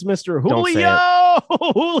list is Mr.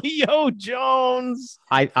 Julio Jones.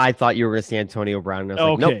 I thought you were going to say Antonio Brown. And I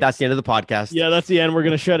was like, nope, that's the end of the podcast. Yeah, that's the end. We're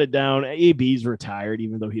going to shut it down. AB's retired,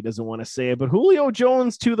 even though he doesn't want to say it. But Julio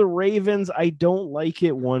Jones to the Ravens, I don't like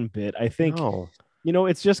it one bit. I think,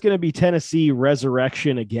 it's just going to be Tennessee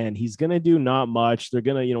resurrection again. He's going to do not much. They're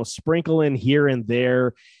going to, sprinkle in here and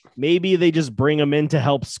there. Maybe they just bring him in to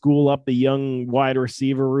help school up the young wide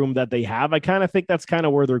receiver room that they have. I kind of think that's kind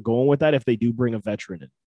of where they're going with that if they do bring a veteran in.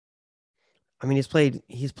 I mean,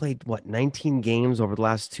 he's played what, 19 games over the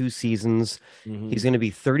last 2 seasons. Mm-hmm. He's going to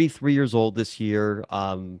be 33 years old this year.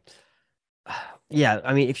 Yeah,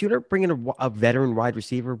 I mean, if you're bringing a veteran wide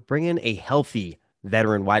receiver, bring in a healthy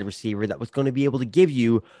veteran wide receiver that was going to be able to give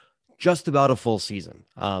you just about a full season.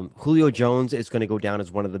 Julio Jones is going to go down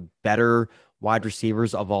as one of the better wide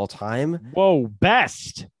receivers of all time. Whoa,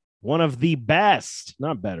 best. One of the best,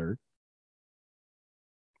 not better.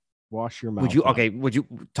 Wash your mouth. Would you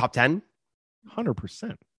top 10?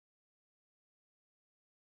 100%.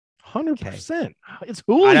 100%. It's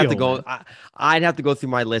Julio. I'd have to go through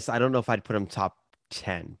my list. I don't know if I'd put him top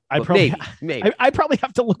 10. I'd probably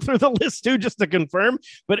have to look through the list too, just to confirm.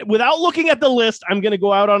 But without looking at the list, I'm going to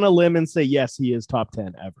go out on a limb and say, yes, he is top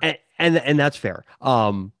 10 ever. And that's fair.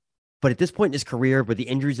 But at this point in his career, but the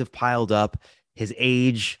injuries have piled up, his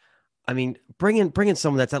age, I mean, bring in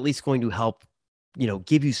someone that's at least going to help,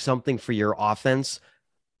 give you something for your offense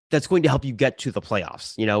that's going to help you get to the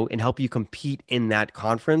playoffs, and help you compete in that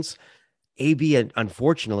conference. Julio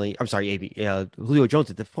Jones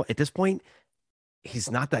at this point,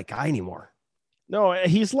 he's not that guy anymore. No,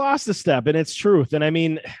 he's lost a step, and it's truth. And I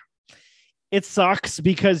mean, it sucks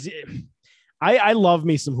because I love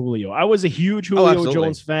me some Julio. I was a huge Julio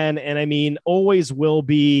Jones fan, and I mean, always will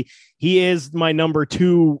be. He is my number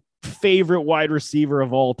 2 favorite wide receiver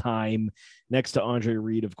of all time, next to Andre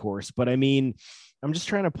Reed, of course. But I mean, I'm just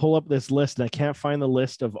trying to pull up this list, and I can't find the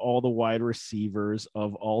list of all the wide receivers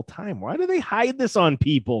of all time. Why do they hide this on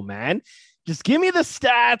people, man? Just give me the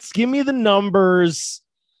stats. Give me the numbers.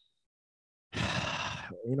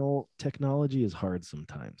 Technology is hard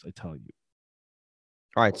sometimes, I tell you.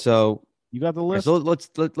 All right, so you got the list? So let's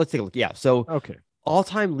take a look. Yeah, so okay.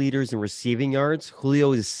 All-time leaders in receiving yards,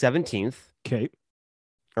 Julio is 17th. Okay.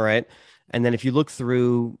 All right. And then if you look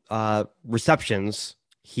through receptions,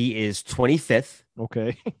 he is 25th.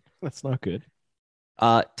 Okay. That's not good.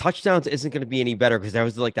 Touchdowns isn't going to be any better because there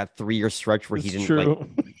was like that 3-year stretch where he didn't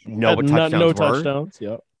know what touchdowns no were. Touchdowns.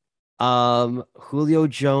 Yeah. Julio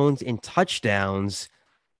Jones in touchdowns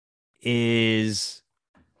is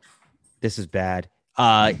this is bad.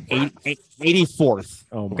 84th.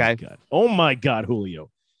 Oh my God. Oh my God, Julio.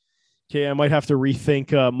 Okay, I might have to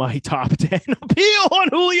rethink my top 10 appeal on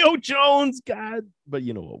Julio Jones. God, but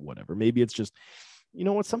you know what? Whatever. Maybe it's just, you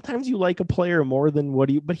know what? Sometimes you like a player more than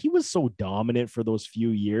but he was so dominant for those few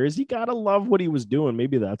years. You got to love what he was doing.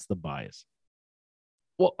 Maybe that's the bias.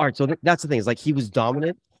 Well, all right. So that's the thing is like he was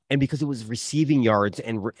dominant, and because it was receiving yards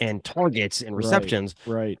and targets and receptions,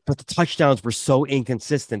 right. But the touchdowns were so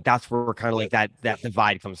inconsistent. That's where kind of like that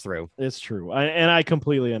divide comes through. It's true. And I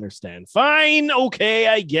completely understand. Fine. Okay.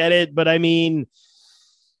 I get it. But I mean,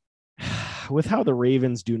 with how the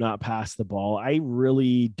Ravens do not pass the ball, I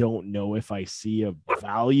really don't know if I see a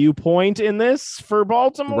value point in this for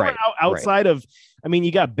Baltimore outside of, I mean,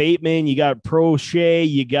 you got Bateman, you got Prochet,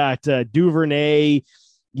 you got Duvernay.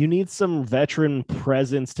 You need some veteran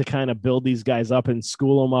presence to kind of build these guys up and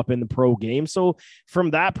school them up in the pro game. So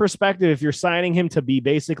from that perspective, if you're signing him to be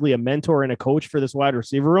basically a mentor and a coach for this wide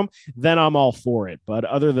receiver room, then I'm all for it. But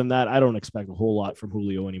other than that, I don't expect a whole lot from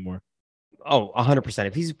Julio anymore. Oh, 100%.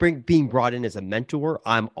 If he's being brought in as a mentor,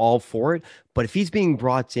 I'm all for it. But if he's being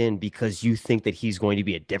brought in because you think that he's going to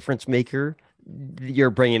be a difference maker, you're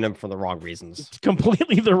bringing him for the wrong reasons.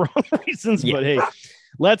 Completely the wrong reasons. Yeah. But hey,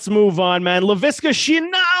 let's move on, man. Laviska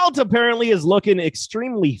Shenault apparently is looking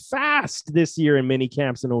extremely fast this year in mini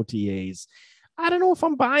camps and OTAs. I don't know if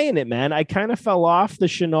I'm buying it, man. I kind of fell off the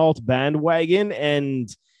Shenault bandwagon,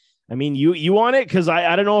 and I mean, you on it? Because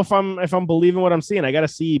I don't know if I'm believing what I'm seeing. I got to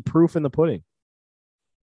see proof in the pudding.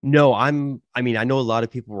 No, I know a lot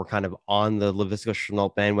of people were kind of on the Laviska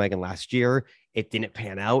Shenault bandwagon last year. It didn't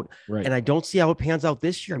pan out. Right. And I don't see how it pans out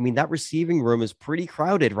this year. I mean, that receiving room is pretty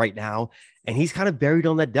crowded right now, and he's kind of buried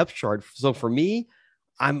on that depth chart. So for me,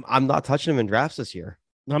 I'm not touching him in drafts this year.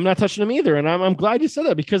 I'm not touching him either. And I'm glad you said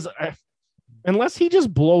that, because unless he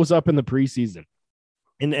just blows up in the preseason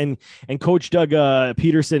and Coach Doug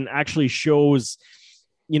Peterson actually shows,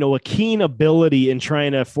 you know, a keen ability in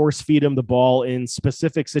trying to force feed him the ball in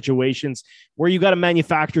specific situations where you got to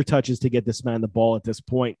manufacture touches to get this man the ball at this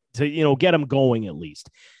point to, you know, get him going at least.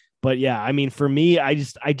 But yeah, I mean, for me, I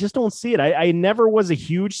just don't see it. I never was a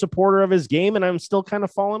huge supporter of his game, and I'm still kind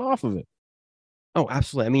of falling off of it. Oh,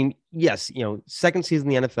 absolutely. I mean, yes, you know, second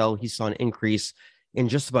season in the NFL, he saw an increase in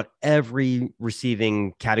just about every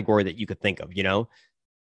receiving category that you could think of, you know.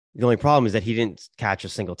 The only problem is that he didn't catch a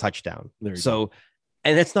single touchdown. So,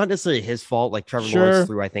 and it's not necessarily his fault. Like Trevor Lawrence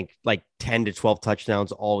threw, I think, like 10 to 12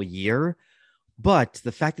 touchdowns all year. But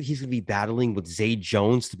the fact that he's going to be battling with Zay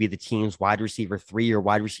Jones to be the team's wide receiver 3 or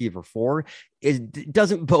wide receiver 4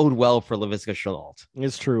 doesn't bode well for Laviska Shenault.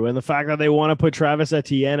 It's true. And the fact that they want to put Travis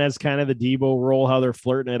Etienne as kind of the Debo role, how they're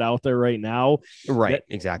flirting it out there right now. Right.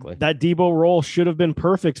 Exactly. That Debo role should have been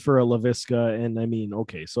perfect for a Laviska. And I mean,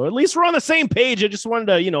 okay, so at least we're on the same page. I just wanted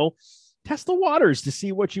to, you know, test the waters to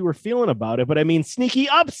see what you were feeling about it. But I mean, sneaky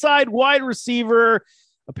upside wide receiver.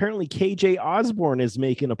 Apparently, KJ Osborne is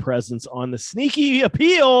making a presence on the sneaky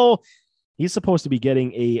appeal. He's supposed to be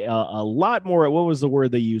getting a lot more. What was the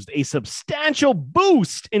word they used? A substantial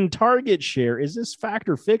boost in target share. Is this fact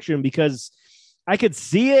or fiction? Because I could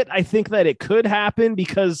see it. I think that it could happen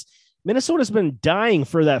because Minnesota's been dying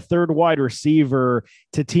for that third wide receiver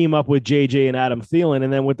to team up with JJ and Adam Thielen.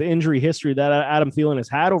 And then with the injury history that Adam Thielen has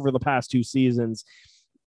had over the past 2 seasons,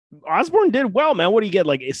 Osborne did well, man. What do you get?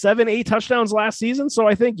 Like 7-8 touchdowns last season. So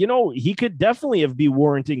I think, you know, he could definitely be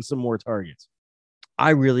warranting some more targets. I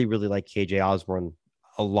really, really like KJ Osborne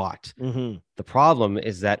a lot. Mm-hmm. The problem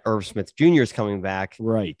is that Irv Smith Jr. is coming back.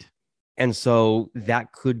 Right. And so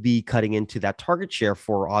that could be cutting into that target share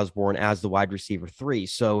for Osborne as the wide receiver 3.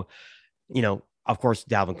 So, you know, of course,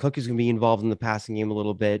 Dalvin Cook is going to be involved in the passing game a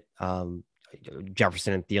little bit.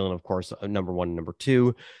 Jefferson and Thielen, of course, number 1 and number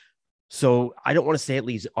 2. So I don't want to say it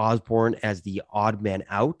leaves Osborne as the odd man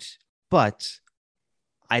out, but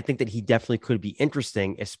I think that he definitely could be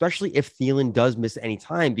interesting, especially if Thielen does miss any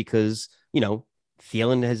time because, you know,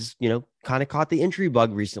 Thielen has, you know, kind of caught the injury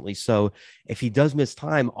bug recently. So if he does miss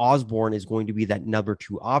time, Osborne is going to be that number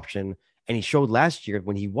 2 option. And he showed last year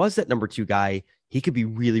when he was that number 2 guy, he could be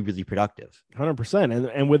really, really productive.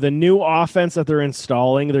 100%. And with the new offense that they're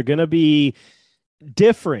installing, they're going to be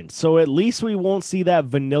different. So at least we won't see that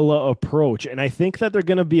vanilla approach. And I think that they're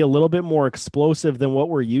going to be a little bit more explosive than what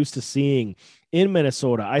we're used to seeing in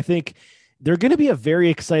Minnesota. I think they're going to be a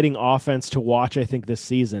very exciting offense to watch, I think, this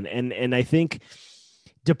season. And I think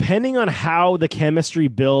depending on how the chemistry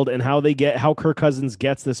build and how Kirk Cousins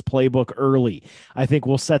gets this playbook early, I think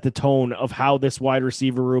will set the tone of how this wide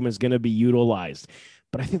receiver room is going to be utilized.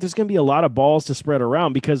 But I think there's going to be a lot of balls to spread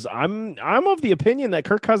around because I'm of the opinion that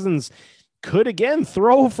Kirk Cousins could again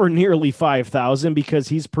throw for nearly 5,000 because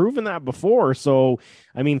he's proven that before. So,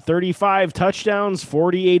 I mean, 35 touchdowns,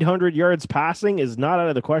 4,800 yards passing is not out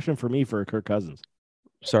of the question for me for Kirk Cousins.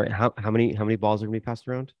 Sorry, how many balls are going to be passed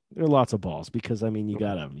around? There are lots of balls because, I mean, you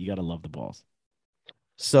gotta love the balls.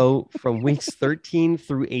 So from weeks 13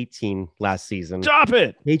 through 18 last season, Stop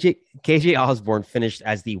it. KJ Osborne finished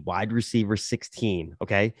as the wide receiver 16.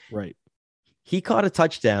 Okay. Right. He caught a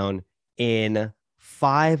touchdown in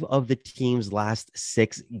 5 of the team's last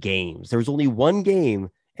 6 games. There was only one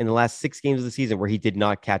game in the last 6 games of the season where he did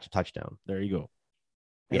not catch a touchdown. There you go.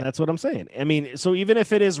 And that's what I'm saying. I mean, so even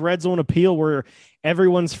if it is red zone appeal where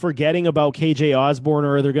everyone's forgetting about KJ Osborne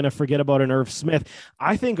or they're going to forget about an Irv Smith,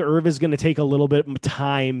 I think Irv is going to take a little bit of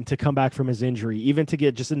time to come back from his injury, even to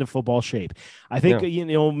get just into football shape. I think,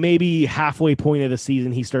 maybe halfway point of the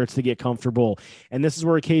season, he starts to get comfortable. And this is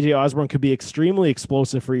where KJ Osborne could be extremely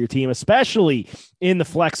explosive for your team, especially in the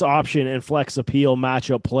flex option and flex appeal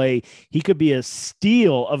matchup play. He could be a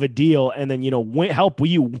steal of a deal and then, help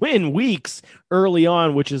you win weeks early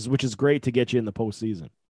on, which is great to get you in the postseason.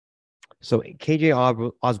 So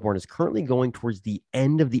KJ Osborne is currently going towards the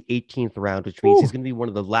end of the 18th round, which means he's going to be one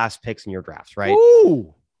of the last picks in your drafts, right?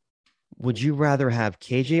 Ooh. Would you rather have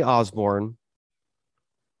KJ Osborne,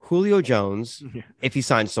 Julio Jones, if he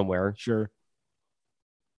signs somewhere? Sure.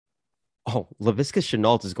 Oh, Laviska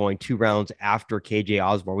Shenault is going 2 rounds after KJ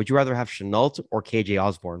Osborne. Would you rather have Shenault or KJ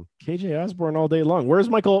Osborne? KJ Osborne all day long. Where's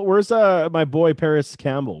my boy Paris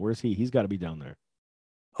Campbell? Where's he? He's got to be down there.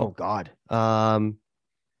 Oh God.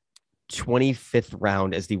 25th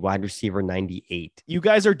round as the wide receiver 98. You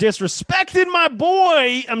guys are disrespecting my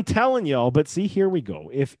boy. I'm telling y'all. But see, here we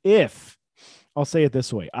go. If I'll say it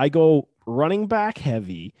this way, I go running back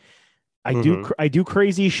heavy. I do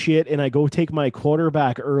crazy shit, and I go take my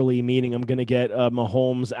quarterback early, meaning I'm going to get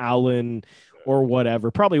Mahomes, Allen, or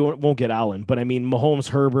whatever. Probably won't get Allen, but I mean Mahomes,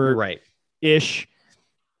 Herbert, right? Ish.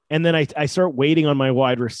 And then I start waiting on my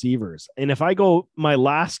wide receivers. And if I go my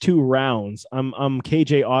last 2 rounds, I'm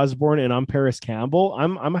KJ Osborne and I'm Paris Campbell,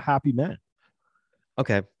 I'm a happy man.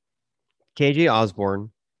 Okay. KJ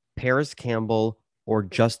Osborne, Paris Campbell, or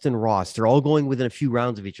Justin Ross. They're all going within a few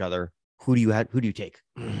rounds of each other. Who do you take?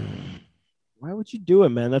 Why would you do it,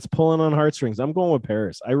 man? That's pulling on heartstrings. I'm going with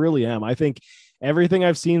Paris. I really am. I think everything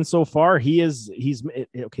I've seen so far, he's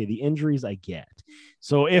okay. The injuries I get.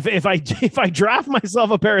 So if I draft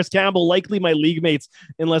myself a Paris Campbell, likely my league mates,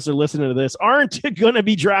 unless they're listening to this, aren't going to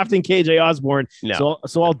be drafting KJ Osborne. No.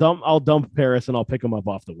 So I'll dump Paris and I'll pick him up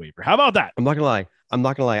off the waiver. How about that? I'm not gonna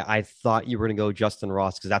lie. I thought you were gonna go Justin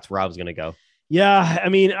Ross because that's where I was gonna go. Yeah, I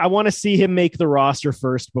mean, I want to see him make the roster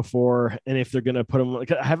first before, and if they're going to put him,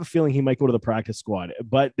 I have a feeling he might go to the practice squad.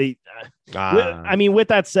 But with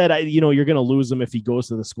that said, you're going to lose him if he goes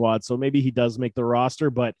to the squad. So maybe he does make the roster,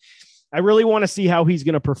 but I really want to see how he's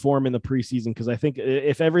going to perform in the preseason because I think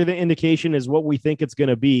if every indication is what we think it's going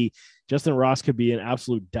to be, Justin Ross could be an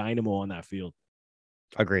absolute dynamo on that field.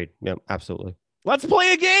 Agreed. Yep, absolutely. Let's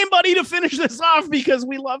play a game, buddy, to finish this off because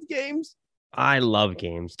we love games. I love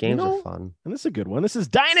games. Games are fun. And this is a good one. This is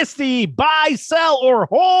Dynasty, buy, sell, or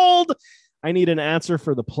hold. I need an answer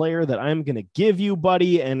for the player that I'm going to give you,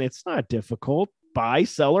 buddy. And it's not difficult. Buy,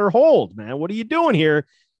 sell, or hold, man. What are you doing here?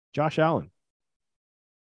 Josh Allen.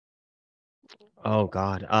 Oh,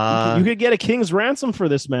 God. You could get a king's ransom for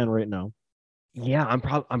this man right now. Yeah, I'm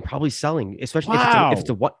probably selling, especially wow.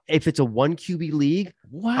 if it's a 1 QB league.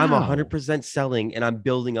 Wow. I'm 100% selling, and I'm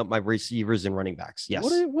building up my receivers and running backs. Yes.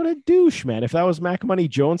 What a douche, man. If that was Mac Money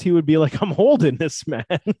Jones, he would be like, I'm holding this, man.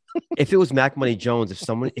 If it was Mac Money Jones,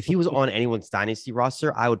 if he was on anyone's dynasty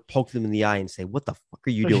roster, I would poke them in the eye and say, what the fuck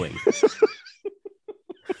are you doing?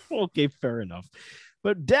 Okay, fair enough.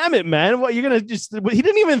 But damn it, man. What, you're going to just, he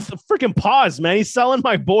didn't even freaking pause, man. He's selling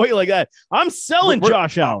my boy like that. I'm selling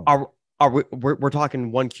Josh Allen. We're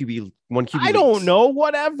talking 1 QB. I don't know.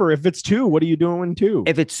 Whatever. If it's 2, what are you doing in 2?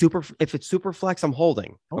 If it's super flex, I'm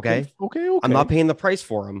holding. Okay. I'm not paying the price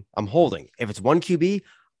for him. I'm holding. If it's 1 QB,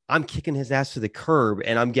 I'm kicking his ass to the curb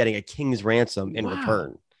and I'm getting a king's ransom in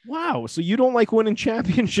return. Wow. So you don't like winning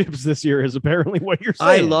championships this year is apparently what you're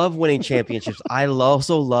saying. I love winning championships. I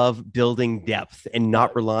also love building depth and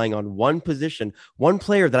not relying on one position, one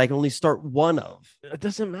player that I can only start one of. It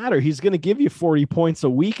doesn't matter. He's going to give you 40 points a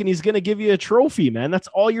week and he's going to give you a trophy, man. That's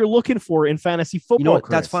all you're looking for in fantasy football. You know what?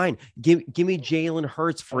 Chris. That's fine. Give me Jalen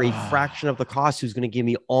Hurts for a fraction of the cost, who's going to give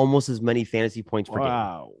me almost as many fantasy points per game.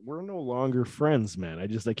 Wow. We're no longer friends, man.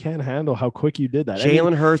 I can't handle how quick you did that.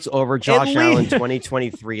 Jalen Hurts over Josh Allen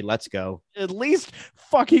 2023. Let's go. At least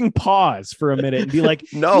fucking pause for a minute and be like,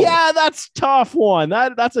 no, yeah, that's tough one.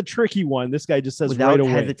 That's a tricky one. This guy just says without right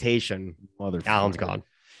away. hesitation. Motherfucker. Allen's gone.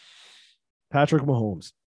 Patrick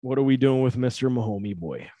Mahomes. What are we doing with Mr. Mahomey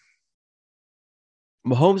boy?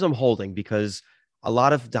 Mahomes, I'm holding because a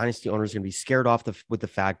lot of dynasty owners are going to be scared off with the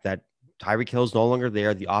fact that Tyreek Hill's no longer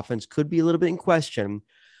there. The offense could be a little bit in question.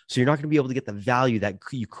 So you're not going to be able to get the value that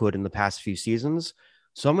you could in the past few seasons.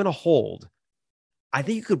 So I'm going to hold. I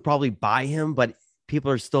think you could probably buy him, but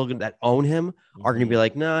people are still going that own him are going to be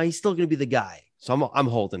like, nah, he's still going to be the guy. So I'm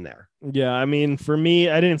holding there. Yeah, I mean, for me,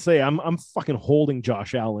 I didn't say I'm fucking holding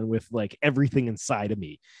Josh Allen with like everything inside of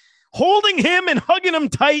me. Holding him and hugging him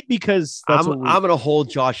tight because I'm going to hold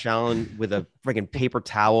Josh Allen with a freaking paper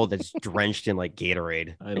towel that's drenched in like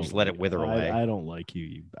Gatorade. I just let it wither away. I don't like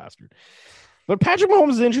you bastard. But Patrick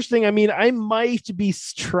Mahomes is interesting. I mean, I might be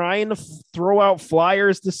trying to throw out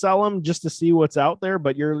flyers to sell him just to see what's out there.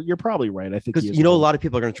 But you're probably right. I think because a lot of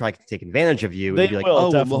people are going to try to take advantage of you. They and be like,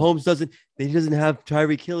 will, well, Mahomes doesn't have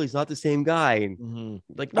Tyreek Hill. He's not the same guy. And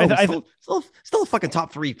like, no, still a fucking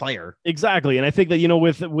top 3 player. Exactly. And I think that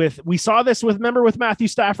with we saw this with Matthew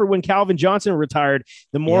Stafford when Calvin Johnson retired.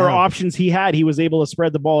 The more options he had, he was able to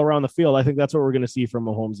spread the ball around the field. I think that's what we're going to see from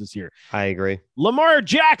Mahomes this year. I agree. Lamar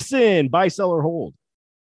Jackson, buy, sell, or hold.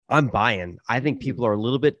 I'm buying. I think people are a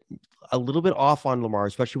little bit off on Lamar,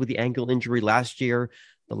 especially with the ankle injury last year,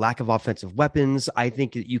 the lack of offensive weapons. I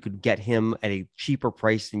think that you could get him at a cheaper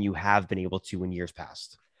price than you have been able to in years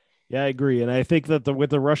past. Yeah, I agree. And I think that with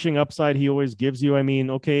the rushing upside he always gives you, I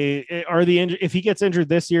mean, okay, if he gets injured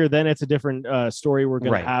this year, then it's a different story we're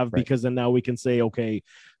going to have because then now we can say, okay,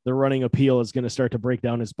 the running appeal is going to start to break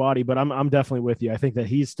down his body. But I'm definitely with you. I think that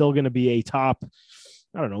he's still going to be a top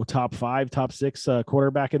 5, top 6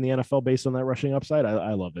 quarterback in the NFL based on that rushing upside.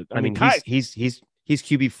 I love it. I mean, he's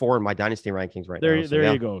QB4 in my dynasty rankings right now.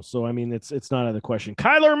 There you go. So, I mean, it's not out of the question.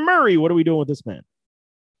 Kyler Murray, what are we doing with this man?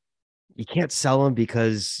 You can't sell him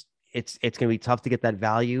because it's going to be tough to get that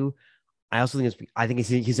value. I also think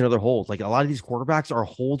he's another hold. Like a lot of these quarterbacks are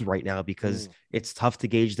hold right now because it's tough to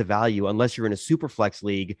gauge the value unless you're in a super flex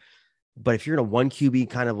league. But if you're in a 1 QB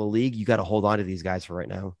kind of a league, you got to hold on to these guys for right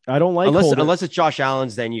now. I don't like unless it's Josh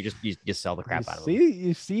Allen's, then you just sell the crap out of them.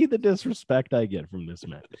 You see the disrespect I get from this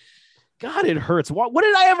man. God, it hurts. What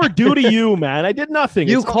did I ever do to you, man? I did nothing.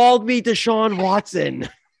 You called me Deshaun Watson.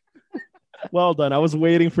 Well done. I was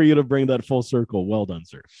waiting for you to bring that full circle. Well done,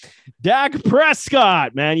 sir. Dak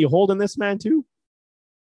Prescott, man. You holding this man too?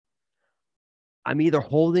 I'm either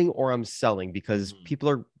holding or I'm selling because people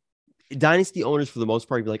are dynasty owners for the most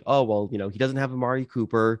part be like, oh, well, he doesn't have Amari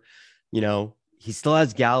Cooper. He still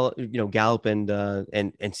has Gallup and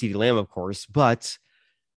CeeDee Lamb, of course. But,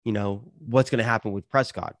 what's going to happen with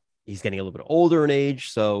Prescott? He's getting a little bit older in age.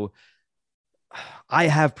 So I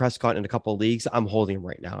have Prescott in a couple of leagues. I'm holding him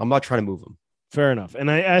right now. I'm not trying to move him. Fair enough. And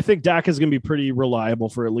I think Dak is going to be pretty reliable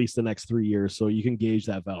for at least the next 3 years. So you can gauge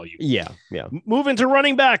that value. Yeah. Moving to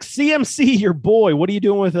running back, CMC, your boy. What are you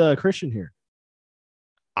doing with Christian here?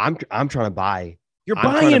 I'm trying to buy. You're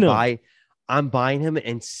buying him. I'm buying him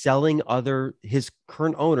and selling his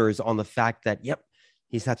current owners on the fact that,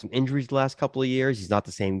 he's had some injuries the last couple of years. He's not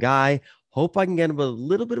the same guy. Hope I can get him a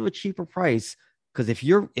little bit of a cheaper price. Because if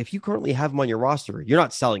you currently have him on your roster, you're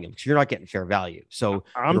not selling him because you're not getting fair value. So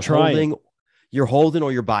you're holding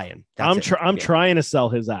or you're buying. I'm trying to sell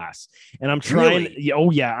his ass, and I'm trying.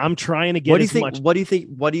 Really? I'm trying to get. What do you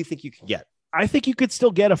think you can get? I think you could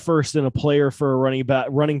still get a first and a player for a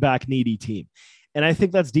running back needy team. And I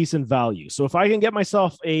think that's decent value. So if I can get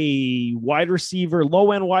myself a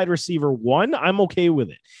low end wide receiver 1, I'm okay with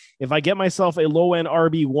it. If I get myself a low end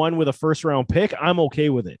RB1 with a first round pick, I'm okay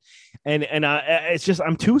with it. And it's just,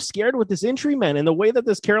 I'm too scared with this injury, man. And the way that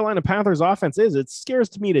this Carolina Panthers offense is, it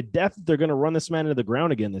scares me to death that they're going to run this man into the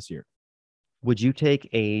ground again this year. Would you take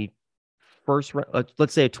a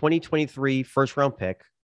let's say a 2023 first round pick,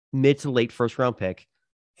 mid to late first round pick,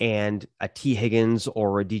 and a T Higgins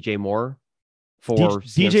or a DJ Moore? For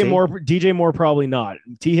DJ Moore, probably not.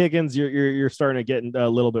 T Higgins, you're starting to get a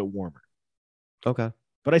little bit warmer. Okay,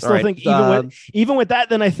 but I still think even with that,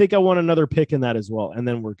 then I think I want another pick in that as well, and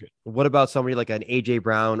then we're good. What about somebody like an AJ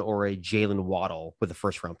Brown or a Jalen Waddle with a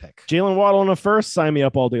first round pick? Jalen Waddle in a first, sign me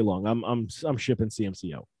up all day long. I'm shipping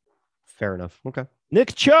CMC out. Fair enough. Okay.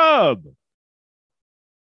 Nick Chubb.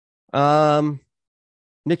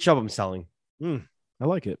 Nick Chubb, I'm selling. I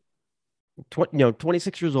like it.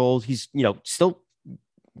 26 years old. He's, still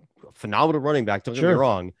a phenomenal running back. Don't get me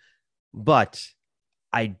wrong. But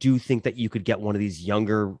I do think that you could get one of these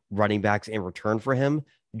younger running backs in return for him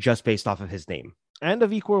just based off of his name. And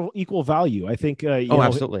of equal value. I think,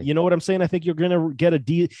 absolutely. You know what I'm saying? I think you're going to get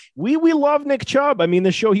we love Nick Chubb. I mean,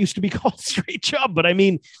 the show used to be called Straight Chubb, but I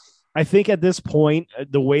mean, I think at this point,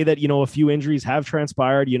 the way that, a few injuries have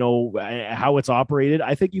transpired, how it's operated,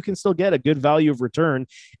 I think you can still get a good value of return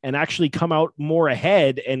and actually come out more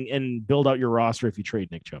ahead and build out your roster if you trade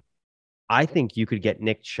Nick Chubb. I think you could get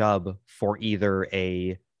Nick Chubb for either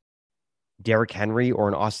a Derrick Henry or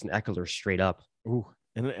an Austin Eckler straight up. Ooh,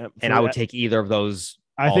 and I would take either of those.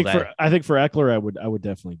 I think for Eckler, I would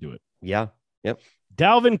definitely do it. Yeah. Yep.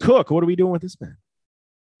 Dalvin Cook, what are we doing with this man?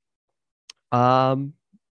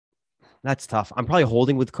 That's tough. I'm probably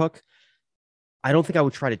holding with Cook. I don't think I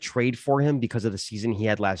would try to trade for him because of the season he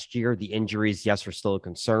had last year. The injuries, yes, are still a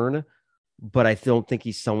concern, but I don't think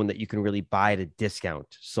he's someone that you can really buy at a discount.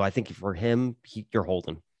 So I think for him, you're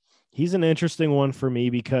holding. He's an interesting one for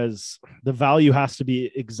me because the value has to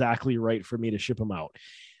be exactly right for me to ship him out.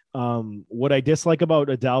 What I dislike about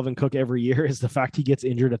a Dalvin Cook every year is the fact he gets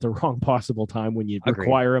injured at the wrong possible time when you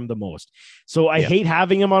require him the most. So I hate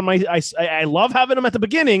having him on I love having him at the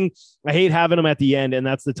beginning. I hate having him at the end. And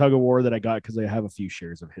that's the tug of war that I got because I have a few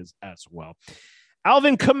shares of his as well.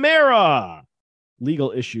 Alvin Kamara,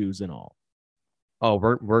 legal issues and all. Oh,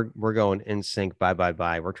 we're going in sync.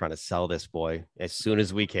 Bye. We're trying to sell this boy as soon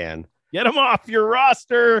as we can. Get him off your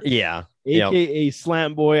roster. Yeah. AKA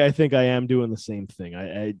Slant Boy. I think I am doing the same thing.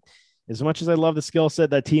 I as much as I love the skill set,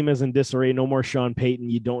 that team is in disarray. No more Sean Payton.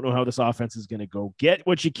 You don't know how this offense is going to go. Get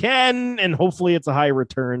what you can, and hopefully it's a high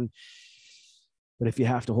return. But if you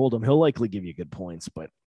have to hold him, he'll likely give you good points. But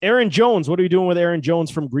Aaron Jones, what are you doing with Aaron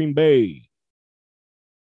Jones from Green Bay?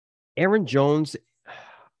 Aaron Jones,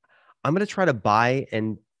 I'm going to try to buy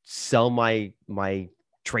and sell my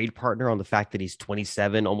trade partner on the fact that he's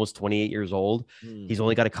 27, almost 28 years old. He's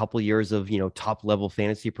only got a couple of years of, top level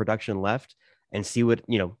fantasy production left, and see what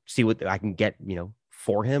I can get,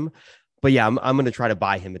 for him. But yeah, I'm going to try to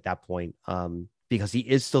buy him at that point because he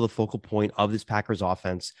is still the focal point of this Packers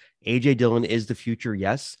offense. AJ Dillon is the future.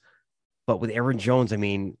 Yes. But with Aaron Jones, I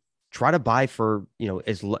mean, try to buy for,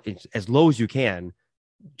 as low as you can,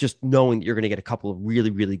 just knowing you're going to get a couple of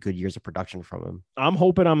really, really good years of production from him. I'm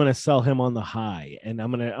hoping I'm going to sell him on the high, and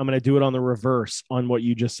I'm going to do it on the reverse on what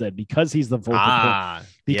you just said, because he's the focal point,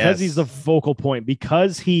 because he's the focal point,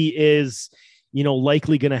 because he is,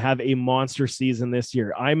 likely going to have a monster season this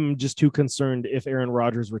year. I'm just too concerned if Aaron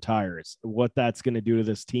Rodgers retires, what that's going to do to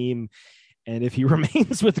this team. And if he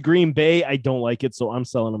remains with Green Bay, I don't like it. So I'm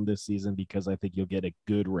selling him this season because I think you'll get a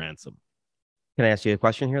good ransom. Can I ask you a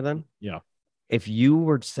question here then? Yeah. If you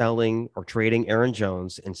were selling or trading Aaron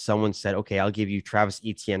Jones and someone said, okay, I'll give you Travis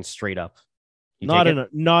Etienne straight up. Not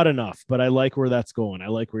enough, but I like where that's going. I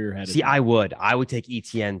like where you're headed. See, I would take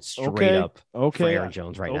Etienne straight up for Aaron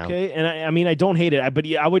Jones right now. Okay. And I mean, I don't hate it, but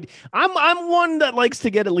yeah, I would, I'm one that likes to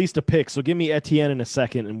get at least a pick. So give me Etienne in a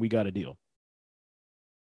second and we got a deal.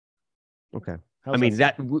 Okay.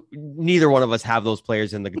 Neither one of us have those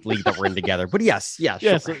players in the league that we're in together, but yes.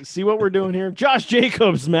 Sure. So see what we're doing here. Josh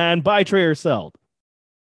Jacobs, man, buy, trade, or sell.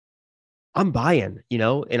 I'm buying,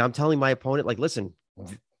 and I'm telling my opponent, like, listen,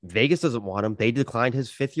 Vegas doesn't want him. They declined his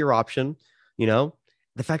 5th-year option. The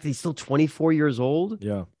fact that he's still 24 years old,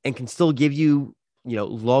 and can still give you,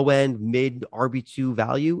 low end, mid RB2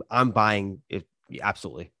 value. I'm buying it.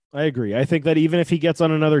 Absolutely. I agree. I think that even if he gets on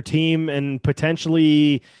another team and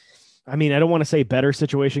potentially, I mean, I don't want to say better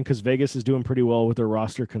situation because Vegas is doing pretty well with their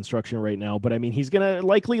roster construction right now. But I mean, he's going to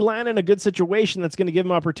likely land in a good situation that's going to give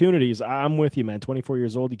him opportunities. I'm with you, man. 24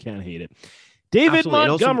 years old. You can't hate it. David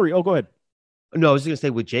Montgomery. Go ahead. No, I was going to say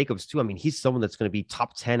with Jacobs too. I mean, he's someone that's going to be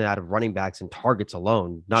top 10 out of running backs and targets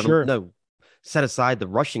alone. No, set aside the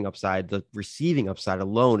rushing upside, the receiving upside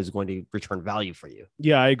alone is going to return value for you.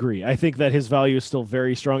 Yeah, I agree. I think that his value is still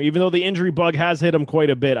very strong, even though the injury bug has hit him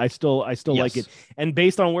quite a bit. I still like it. And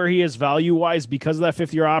based on where he is value wise, because of that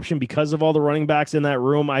 5th-year option, because of all the running backs in that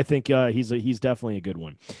room, I think he's definitely a good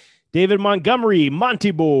one. David Montgomery,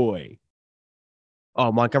 Monty Boy.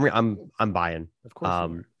 Oh, Montgomery, I'm buying. Of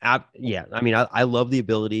course. Yeah. I mean, I love the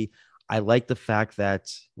ability. I like the fact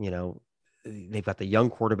that, they've got the young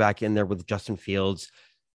quarterback in there with Justin Fields.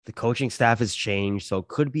 The coaching staff has changed, so it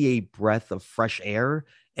could be a breath of fresh air.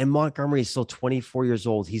 And Montgomery is still 24 years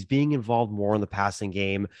old. He's being involved more in the passing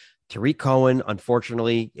game. Tariq Cohen,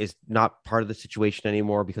 unfortunately, is not part of the situation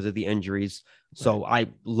anymore because of the injuries. So I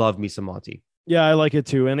love me some Monty. Yeah, I like it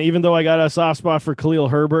too. And even though I got a soft spot for Khalil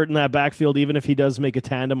Herbert in that backfield, even if he does make a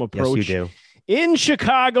tandem approach. Yes, you do. In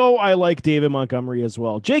Chicago, I like David Montgomery as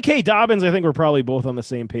well. J.K. Dobbins, I think we're probably both on the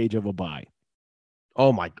same page of a buy.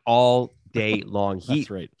 Oh my! All day long. That's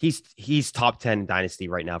right. He's top 10 dynasty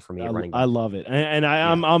right now for me. I love it, and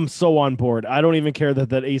I'm so on board. I don't even care that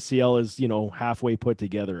ACL is halfway put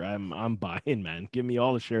together. I'm buying, man. Give me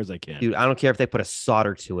all the shares I can, dude. I don't care if they put a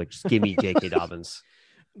solder to it. Just give me J.K. Dobbins.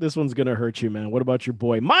 This one's gonna hurt you, man. What about your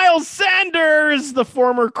boy Miles Sanders, the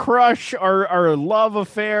former crush? Our love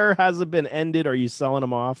affair hasn't been ended. Are you selling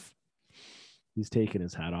him off? He's taking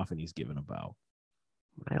his hat off and he's giving a bow.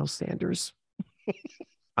 Miles Sanders.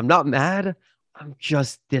 I'm not mad. I'm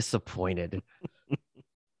just disappointed.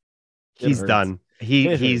 He's hurts. done.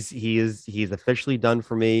 He's officially done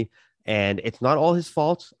for me. And it's not all his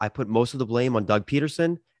fault. I put most of the blame on Doug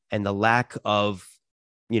Peterson and the lack of,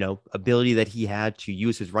 ability that he had to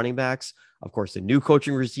use his running backs. Of course, the new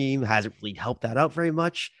coaching regime hasn't really helped that out very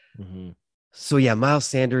much. Mm-hmm. So yeah, Miles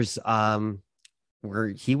Sanders, where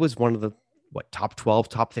he was one of the top 12,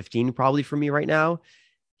 top 15 probably for me right now.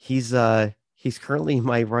 He's currently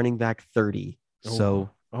my running back 30. So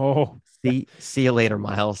see you later,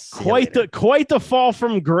 Miles. Quite the fall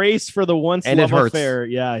from grace for the once and love it hurts. affair.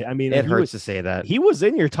 Yeah, I mean, it hurts to say that. He was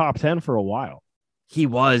in your top 10 for a while. He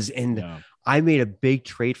was, and I made a big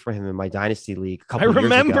trade for him in my dynasty league a couple of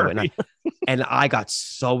years ago, and I got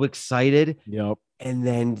so excited. Yep. And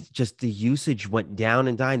then just the usage went down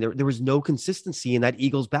and down. There was no consistency in that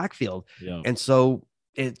Eagles backfield. Yep. And so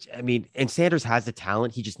and Sanders has the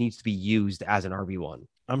talent. He just needs to be used as an RB1.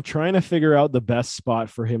 I'm trying to figure out the best spot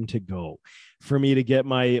for him to go for me to get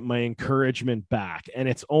my encouragement back. And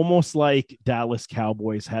it's almost like Dallas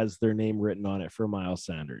Cowboys has their name written on it for Miles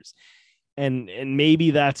Sanders. And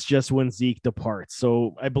maybe that's just when Zeke departs.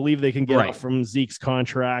 So I believe they can get off from Zeke's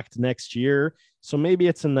contract next year. So maybe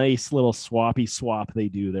it's a nice little swap they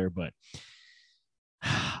do there, but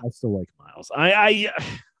I still like Miles.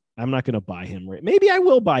 I'm not going to buy him. Maybe I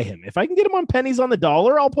will buy him. If I can get him on pennies on the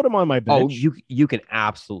dollar, I'll put him on my bench. Oh, you can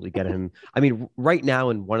absolutely get him. I mean, right now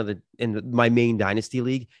in my main dynasty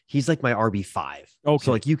league, he's like my RB5. Okay.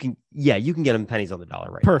 So you can get him pennies on the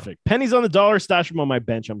dollar right Perfect. now. Pennies on the dollar, stash him on my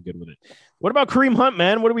bench. I'm good with it. What about Kareem Hunt,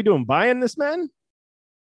 man? What are we doing? Buying this man?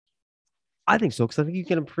 I think so, because I think you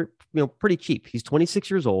get him pretty cheap. He's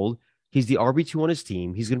 26 years old. He's the RB2 on his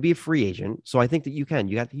team. He's going to be a free agent. So I think that you can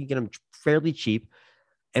get him fairly cheap.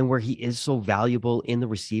 And where he is so valuable in the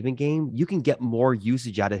receiving game, you can get more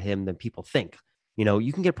usage out of him than people think.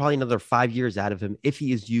 You can get probably another 5 years out of him if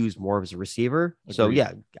he is used more as a receiver. Agreed. So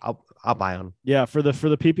yeah, I'll buy him. Yeah, for the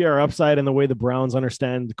PPR upside and the way the Browns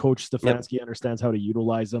understand, Coach Stefanski understands how to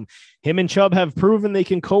utilize them. Him and Chubb have proven they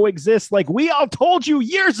can coexist, like we all told you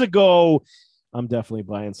years ago. I'm definitely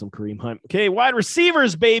buying some Kareem Hunt. Okay, wide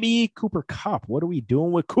receivers, baby. Cooper Kupp. What are we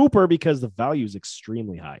doing with Cooper? Because the value is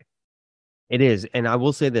extremely high. It is. And I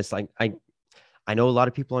will say this, I know a lot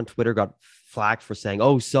of people on Twitter got flack for saying,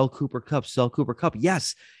 oh, sell Cooper Kupp.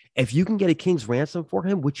 Yes. If you can get a king's ransom for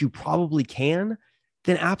him, which you probably can,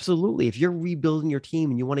 then absolutely. If you're rebuilding your team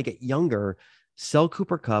and you want to get younger, sell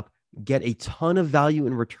Cooper Kupp, get a ton of value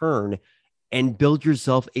in return, and build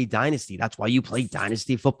yourself a dynasty. That's why you play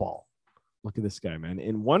dynasty football. Look at this guy, man.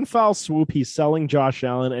 In one foul swoop, he's selling Josh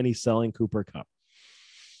Allen and he's selling Cooper Kupp.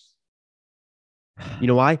 You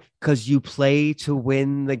know why? Because you play to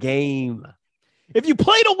win the game. If you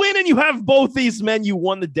play to win and you have both these men, you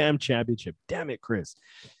won the damn championship. Damn it, Chris.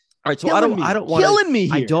 All right, so I don't want killing me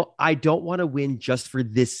here. I don't want to win just for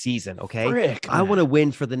this season, okay? Frick, I want to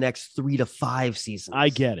win for the next 3 to 5 seasons. I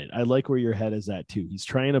get it. I like where your head is at too. He's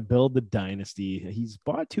trying to build the dynasty. He's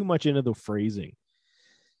bought too much into the phrasing.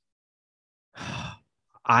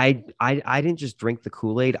 I didn't just drink the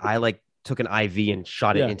Kool-Aid. I took an IV and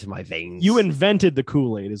shot it into my veins. You invented the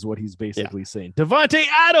Kool-Aid is what he's basically saying. Devontae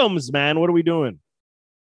Adams, man. What are we doing?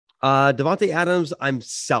 Devontae Adams, I'm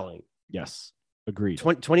selling. Yes. Agreed.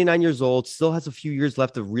 29 years old, still has a few years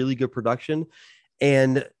left of really good production.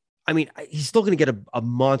 And I mean, he's still going to get a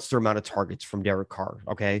monster amount of targets from Derek Carr.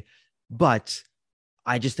 Okay. But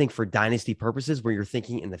I just think for dynasty purposes, where you're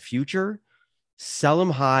thinking in the future, sell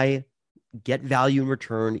him high, get value in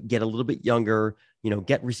return, get a little bit younger,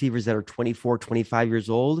 get receivers that are 24, 25 years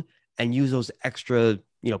old and use those extra,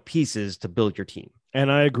 pieces to build your team.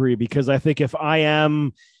 And I agree, because I think if I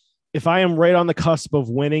am right on the cusp of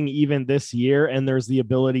winning even this year and there's the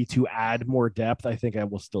ability to add more depth, I think I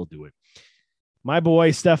will still do it. My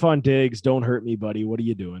boy, Stephon Diggs, don't hurt me, buddy. What are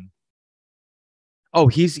you doing? Oh,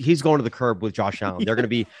 he's going to the curb with Josh Allen. They're going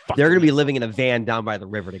to be living in a van down by the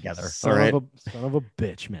river together. Son of a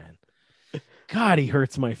bitch, man. God, he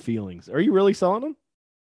hurts my feelings. Are you really selling him?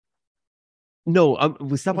 No,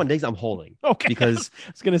 with Stephon Diggs, I'm holding. Okay. Because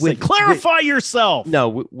I was going to say, clarify yourself.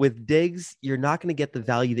 No, with Diggs, you're not going to get the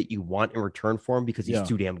value that you want in return for him because he's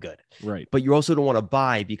too damn good. Right. But you also don't want to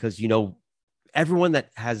buy because, everyone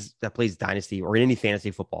that plays dynasty or in any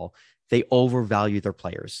fantasy football, they overvalue their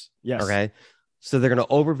players. Yes. Okay. So they're going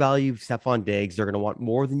to overvalue Stephon Diggs. They're going to want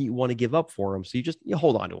more than you want to give up for him. So you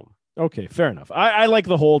hold on to him. Okay, fair enough. I like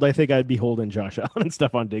the hold. I think I'd be holding Josh Allen and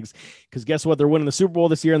Stephon Diggs because guess what? They're winning the Super Bowl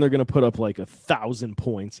this year and they're going to put up like 1,000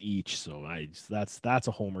 points each. So that's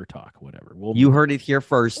a homer talk. Whatever. You heard it here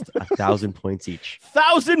first. 1,000 points each.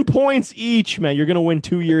 1,000 points each, man. You're going to win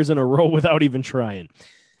 2 years in a row without even trying.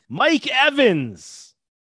 Mike Evans.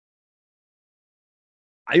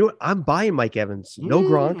 I'm buying Mike Evans. No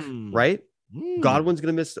Gronk, right? Mm. Godwin's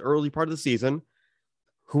going to miss the early part of the season.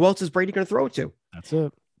 Who else is Brady going to throw it to? That's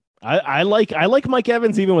it. I like Mike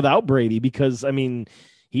Evans even without Brady because I mean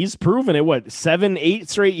he's proven it. What 7-8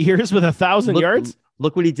 straight years with 1,000 yards.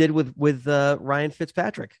 Look what he did with Ryan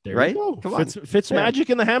Fitzpatrick. There right? Come on. Fitz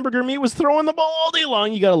Magic in the hamburger meat was throwing the ball all day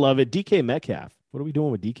long. You gotta love it. DK Metcalf. What are we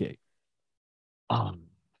doing with DK? I'm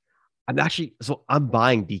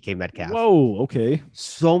buying DK Metcalf. Whoa. Okay.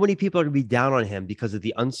 So many people are going to be down on him because of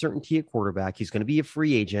the uncertainty at quarterback. He's going to be a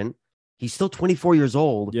free agent. He's still 24 years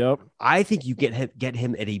old. Yep. I think you get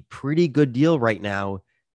him at a pretty good deal right now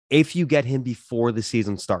if you get him before the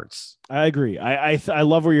season starts. I agree. I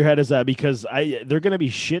love where your head is at because they're going to be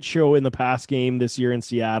shit show in the pass game this year in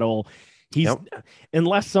Seattle.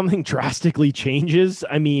 Unless something drastically changes,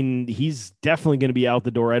 I mean, he's definitely going to be out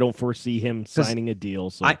the door. I don't foresee him signing a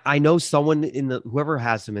deal. So I know someone whoever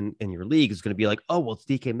has him in your league is going to be like, oh, well, it's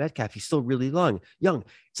DK Metcalf. He's still really young.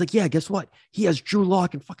 It's like, yeah, guess what? He has Drew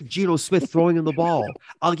Lock and fucking Geno Smith throwing him the ball.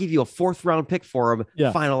 I'll give you a 4th round pick for him.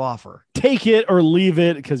 Yeah. Final offer. Take it or leave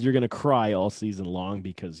it because you're going to cry all season long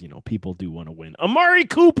because, people do want to win. Amari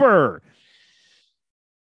Cooper.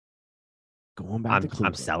 Going back to Cooper.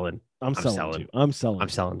 I'm selling. I'm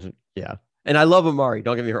selling. Yeah. And I love Amari.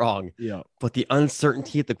 Don't get me wrong. Yeah. But the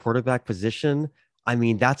uncertainty at the quarterback position, I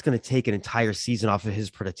mean, that's going to take an entire season off of his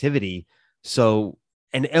productivity. So,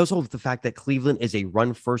 and also the fact that Cleveland is a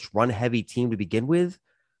run first, run heavy team to begin with.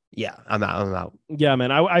 Yeah, I'm out. Yeah,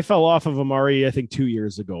 man. I fell off of Amari, I think 2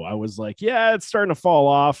 years ago. I was like, yeah, it's starting to fall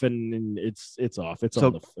off and it's off.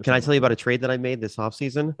 Can I tell you about a trade that I made this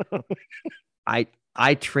offseason?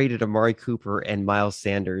 I traded Amari Cooper and Miles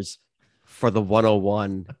Sanders for the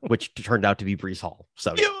 101, which turned out to be Breece Hall.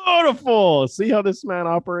 So beautiful. See how this man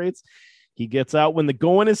operates? He gets out when the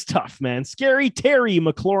going is tough, man. Scary Terry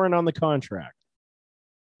McLaurin on the contract.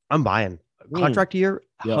 I'm buying. Contract year,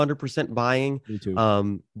 100% buying. Me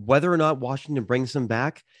too. Whether or not Washington brings him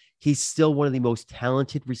back, he's still one of the most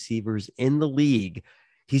talented receivers in the league.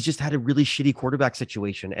 He's just had a really shitty quarterback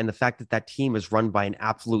situation. And the fact that team is run by an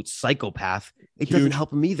absolute psychopath, it doesn't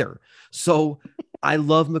help him either. So I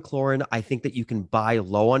love McLaurin. I think that you can buy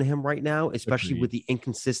low on him right now, especially with the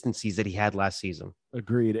inconsistencies that he had last season.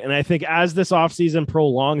 Agreed. And I think as this offseason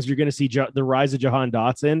prolongs, you're going to see the rise of Jahan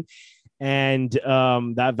Dotson. And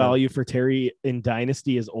that value for Terry in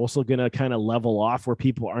Dynasty is also going to kind of level off where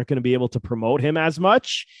people aren't going to be able to promote him as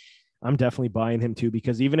much. I'm definitely buying him too,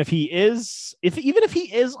 because even if he is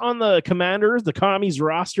on the Commanders, the Commies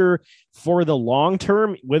roster for the long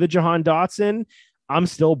term with a Jahan Dotson, I'm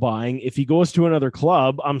still buying. If he goes to another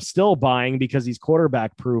club, I'm still buying because he's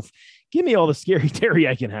quarterback proof. Give me all the Scary Terry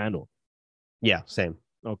I can handle. Yeah, same.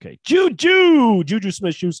 Okay. Juju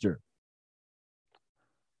Smith-Schuster.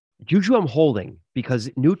 Juju I'm holding because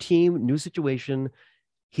new team, new situation.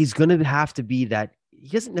 He's going to have to be that. He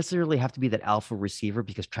doesn't necessarily have to be that alpha receiver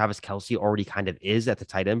because Travis Kelce already kind of is at the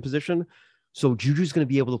tight end position. So Juju's going to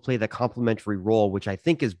be able to play that complementary role, which I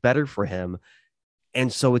think is better for him.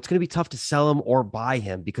 And so it's going to be tough to sell him or buy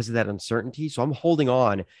him because of that uncertainty. So I'm holding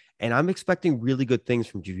on and I'm expecting really good things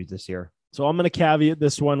from Juju this year. So I'm going to caveat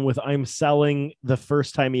this one with I'm selling the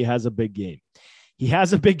first time he has a big game. He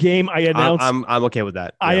has a big game. I announced. I'm okay with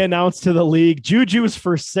that. Yeah. I announced to the league, Juju's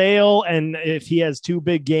for sale, and if he has 2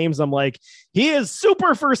 big games, I'm like, he is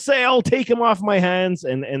super for sale. Take him off my hands,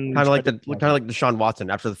 and kind of like Deshaun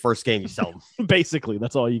Watson. After the first game, you sell him. Basically,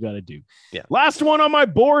 that's all you got to do. Yeah. Last one on my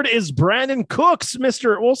board is Brandon Cooks,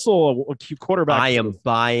 Mr. Also a quarterback. I am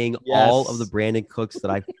buying all of the Brandon Cooks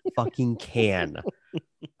that I fucking can.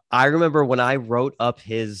 I remember when I wrote up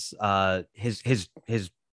his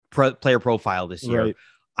player profile this year. Right.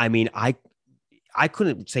 I mean, I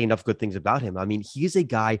couldn't say enough good things about him. I mean, he's a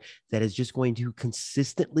guy that is just going to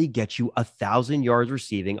consistently get you 1,000 yards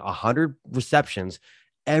receiving, 100 receptions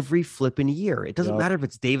every flipping year. It doesn't matter if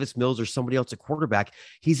it's Davis Mills or somebody else at quarterback.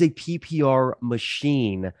 He's a PPR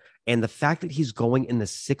machine. And the fact that he's going in the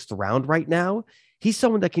 6th round right now, he's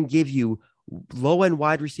someone that can give you low end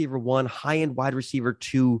wide receiver 1, high end wide receiver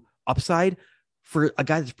 2 upside for a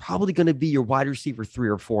guy that's probably going to be your wide receiver 3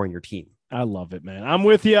 or 4 in your team. I love it, man. I'm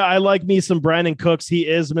with you. I like me some Brandon Cooks. He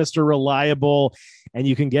is Mr. Reliable, and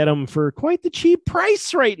you can get him for quite the cheap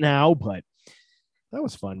price right now, but that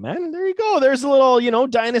was fun, man. And there you go. There's a little,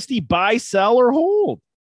 dynasty buy, sell, or hold.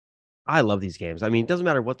 I love these games. I mean, it doesn't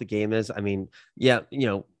matter what the game is. I mean, yeah,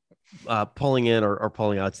 pulling in or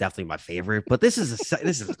pulling out is definitely my favorite, but this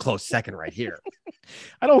is a close second right here.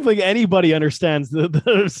 I don't think anybody understands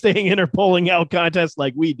the staying in or pulling out contest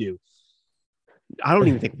like we do. I don't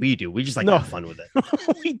even think we do. We just like to have fun with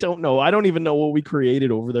it. We don't know. I don't even know what we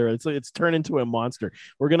created over there. It's turned into a monster.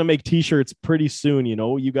 We're gonna make t-shirts pretty soon.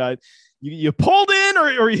 You guys, you pulled in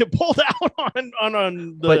or you pulled out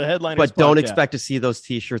on the headliner. But don't expect to see those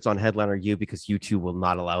t-shirts on Headliner U because YouTube will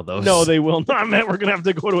not allow those. No, they will not. Man, we're gonna have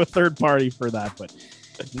to go to a third party for that. But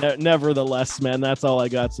nevertheless, man, that's all I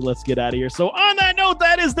got. So let's get out of here. So on that note,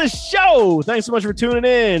 that is the show. Thanks so much for tuning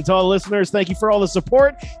in. To all the listeners, thank you for all the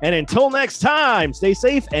support. And until next time, stay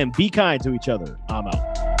safe and be kind to each other. I'm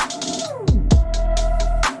out.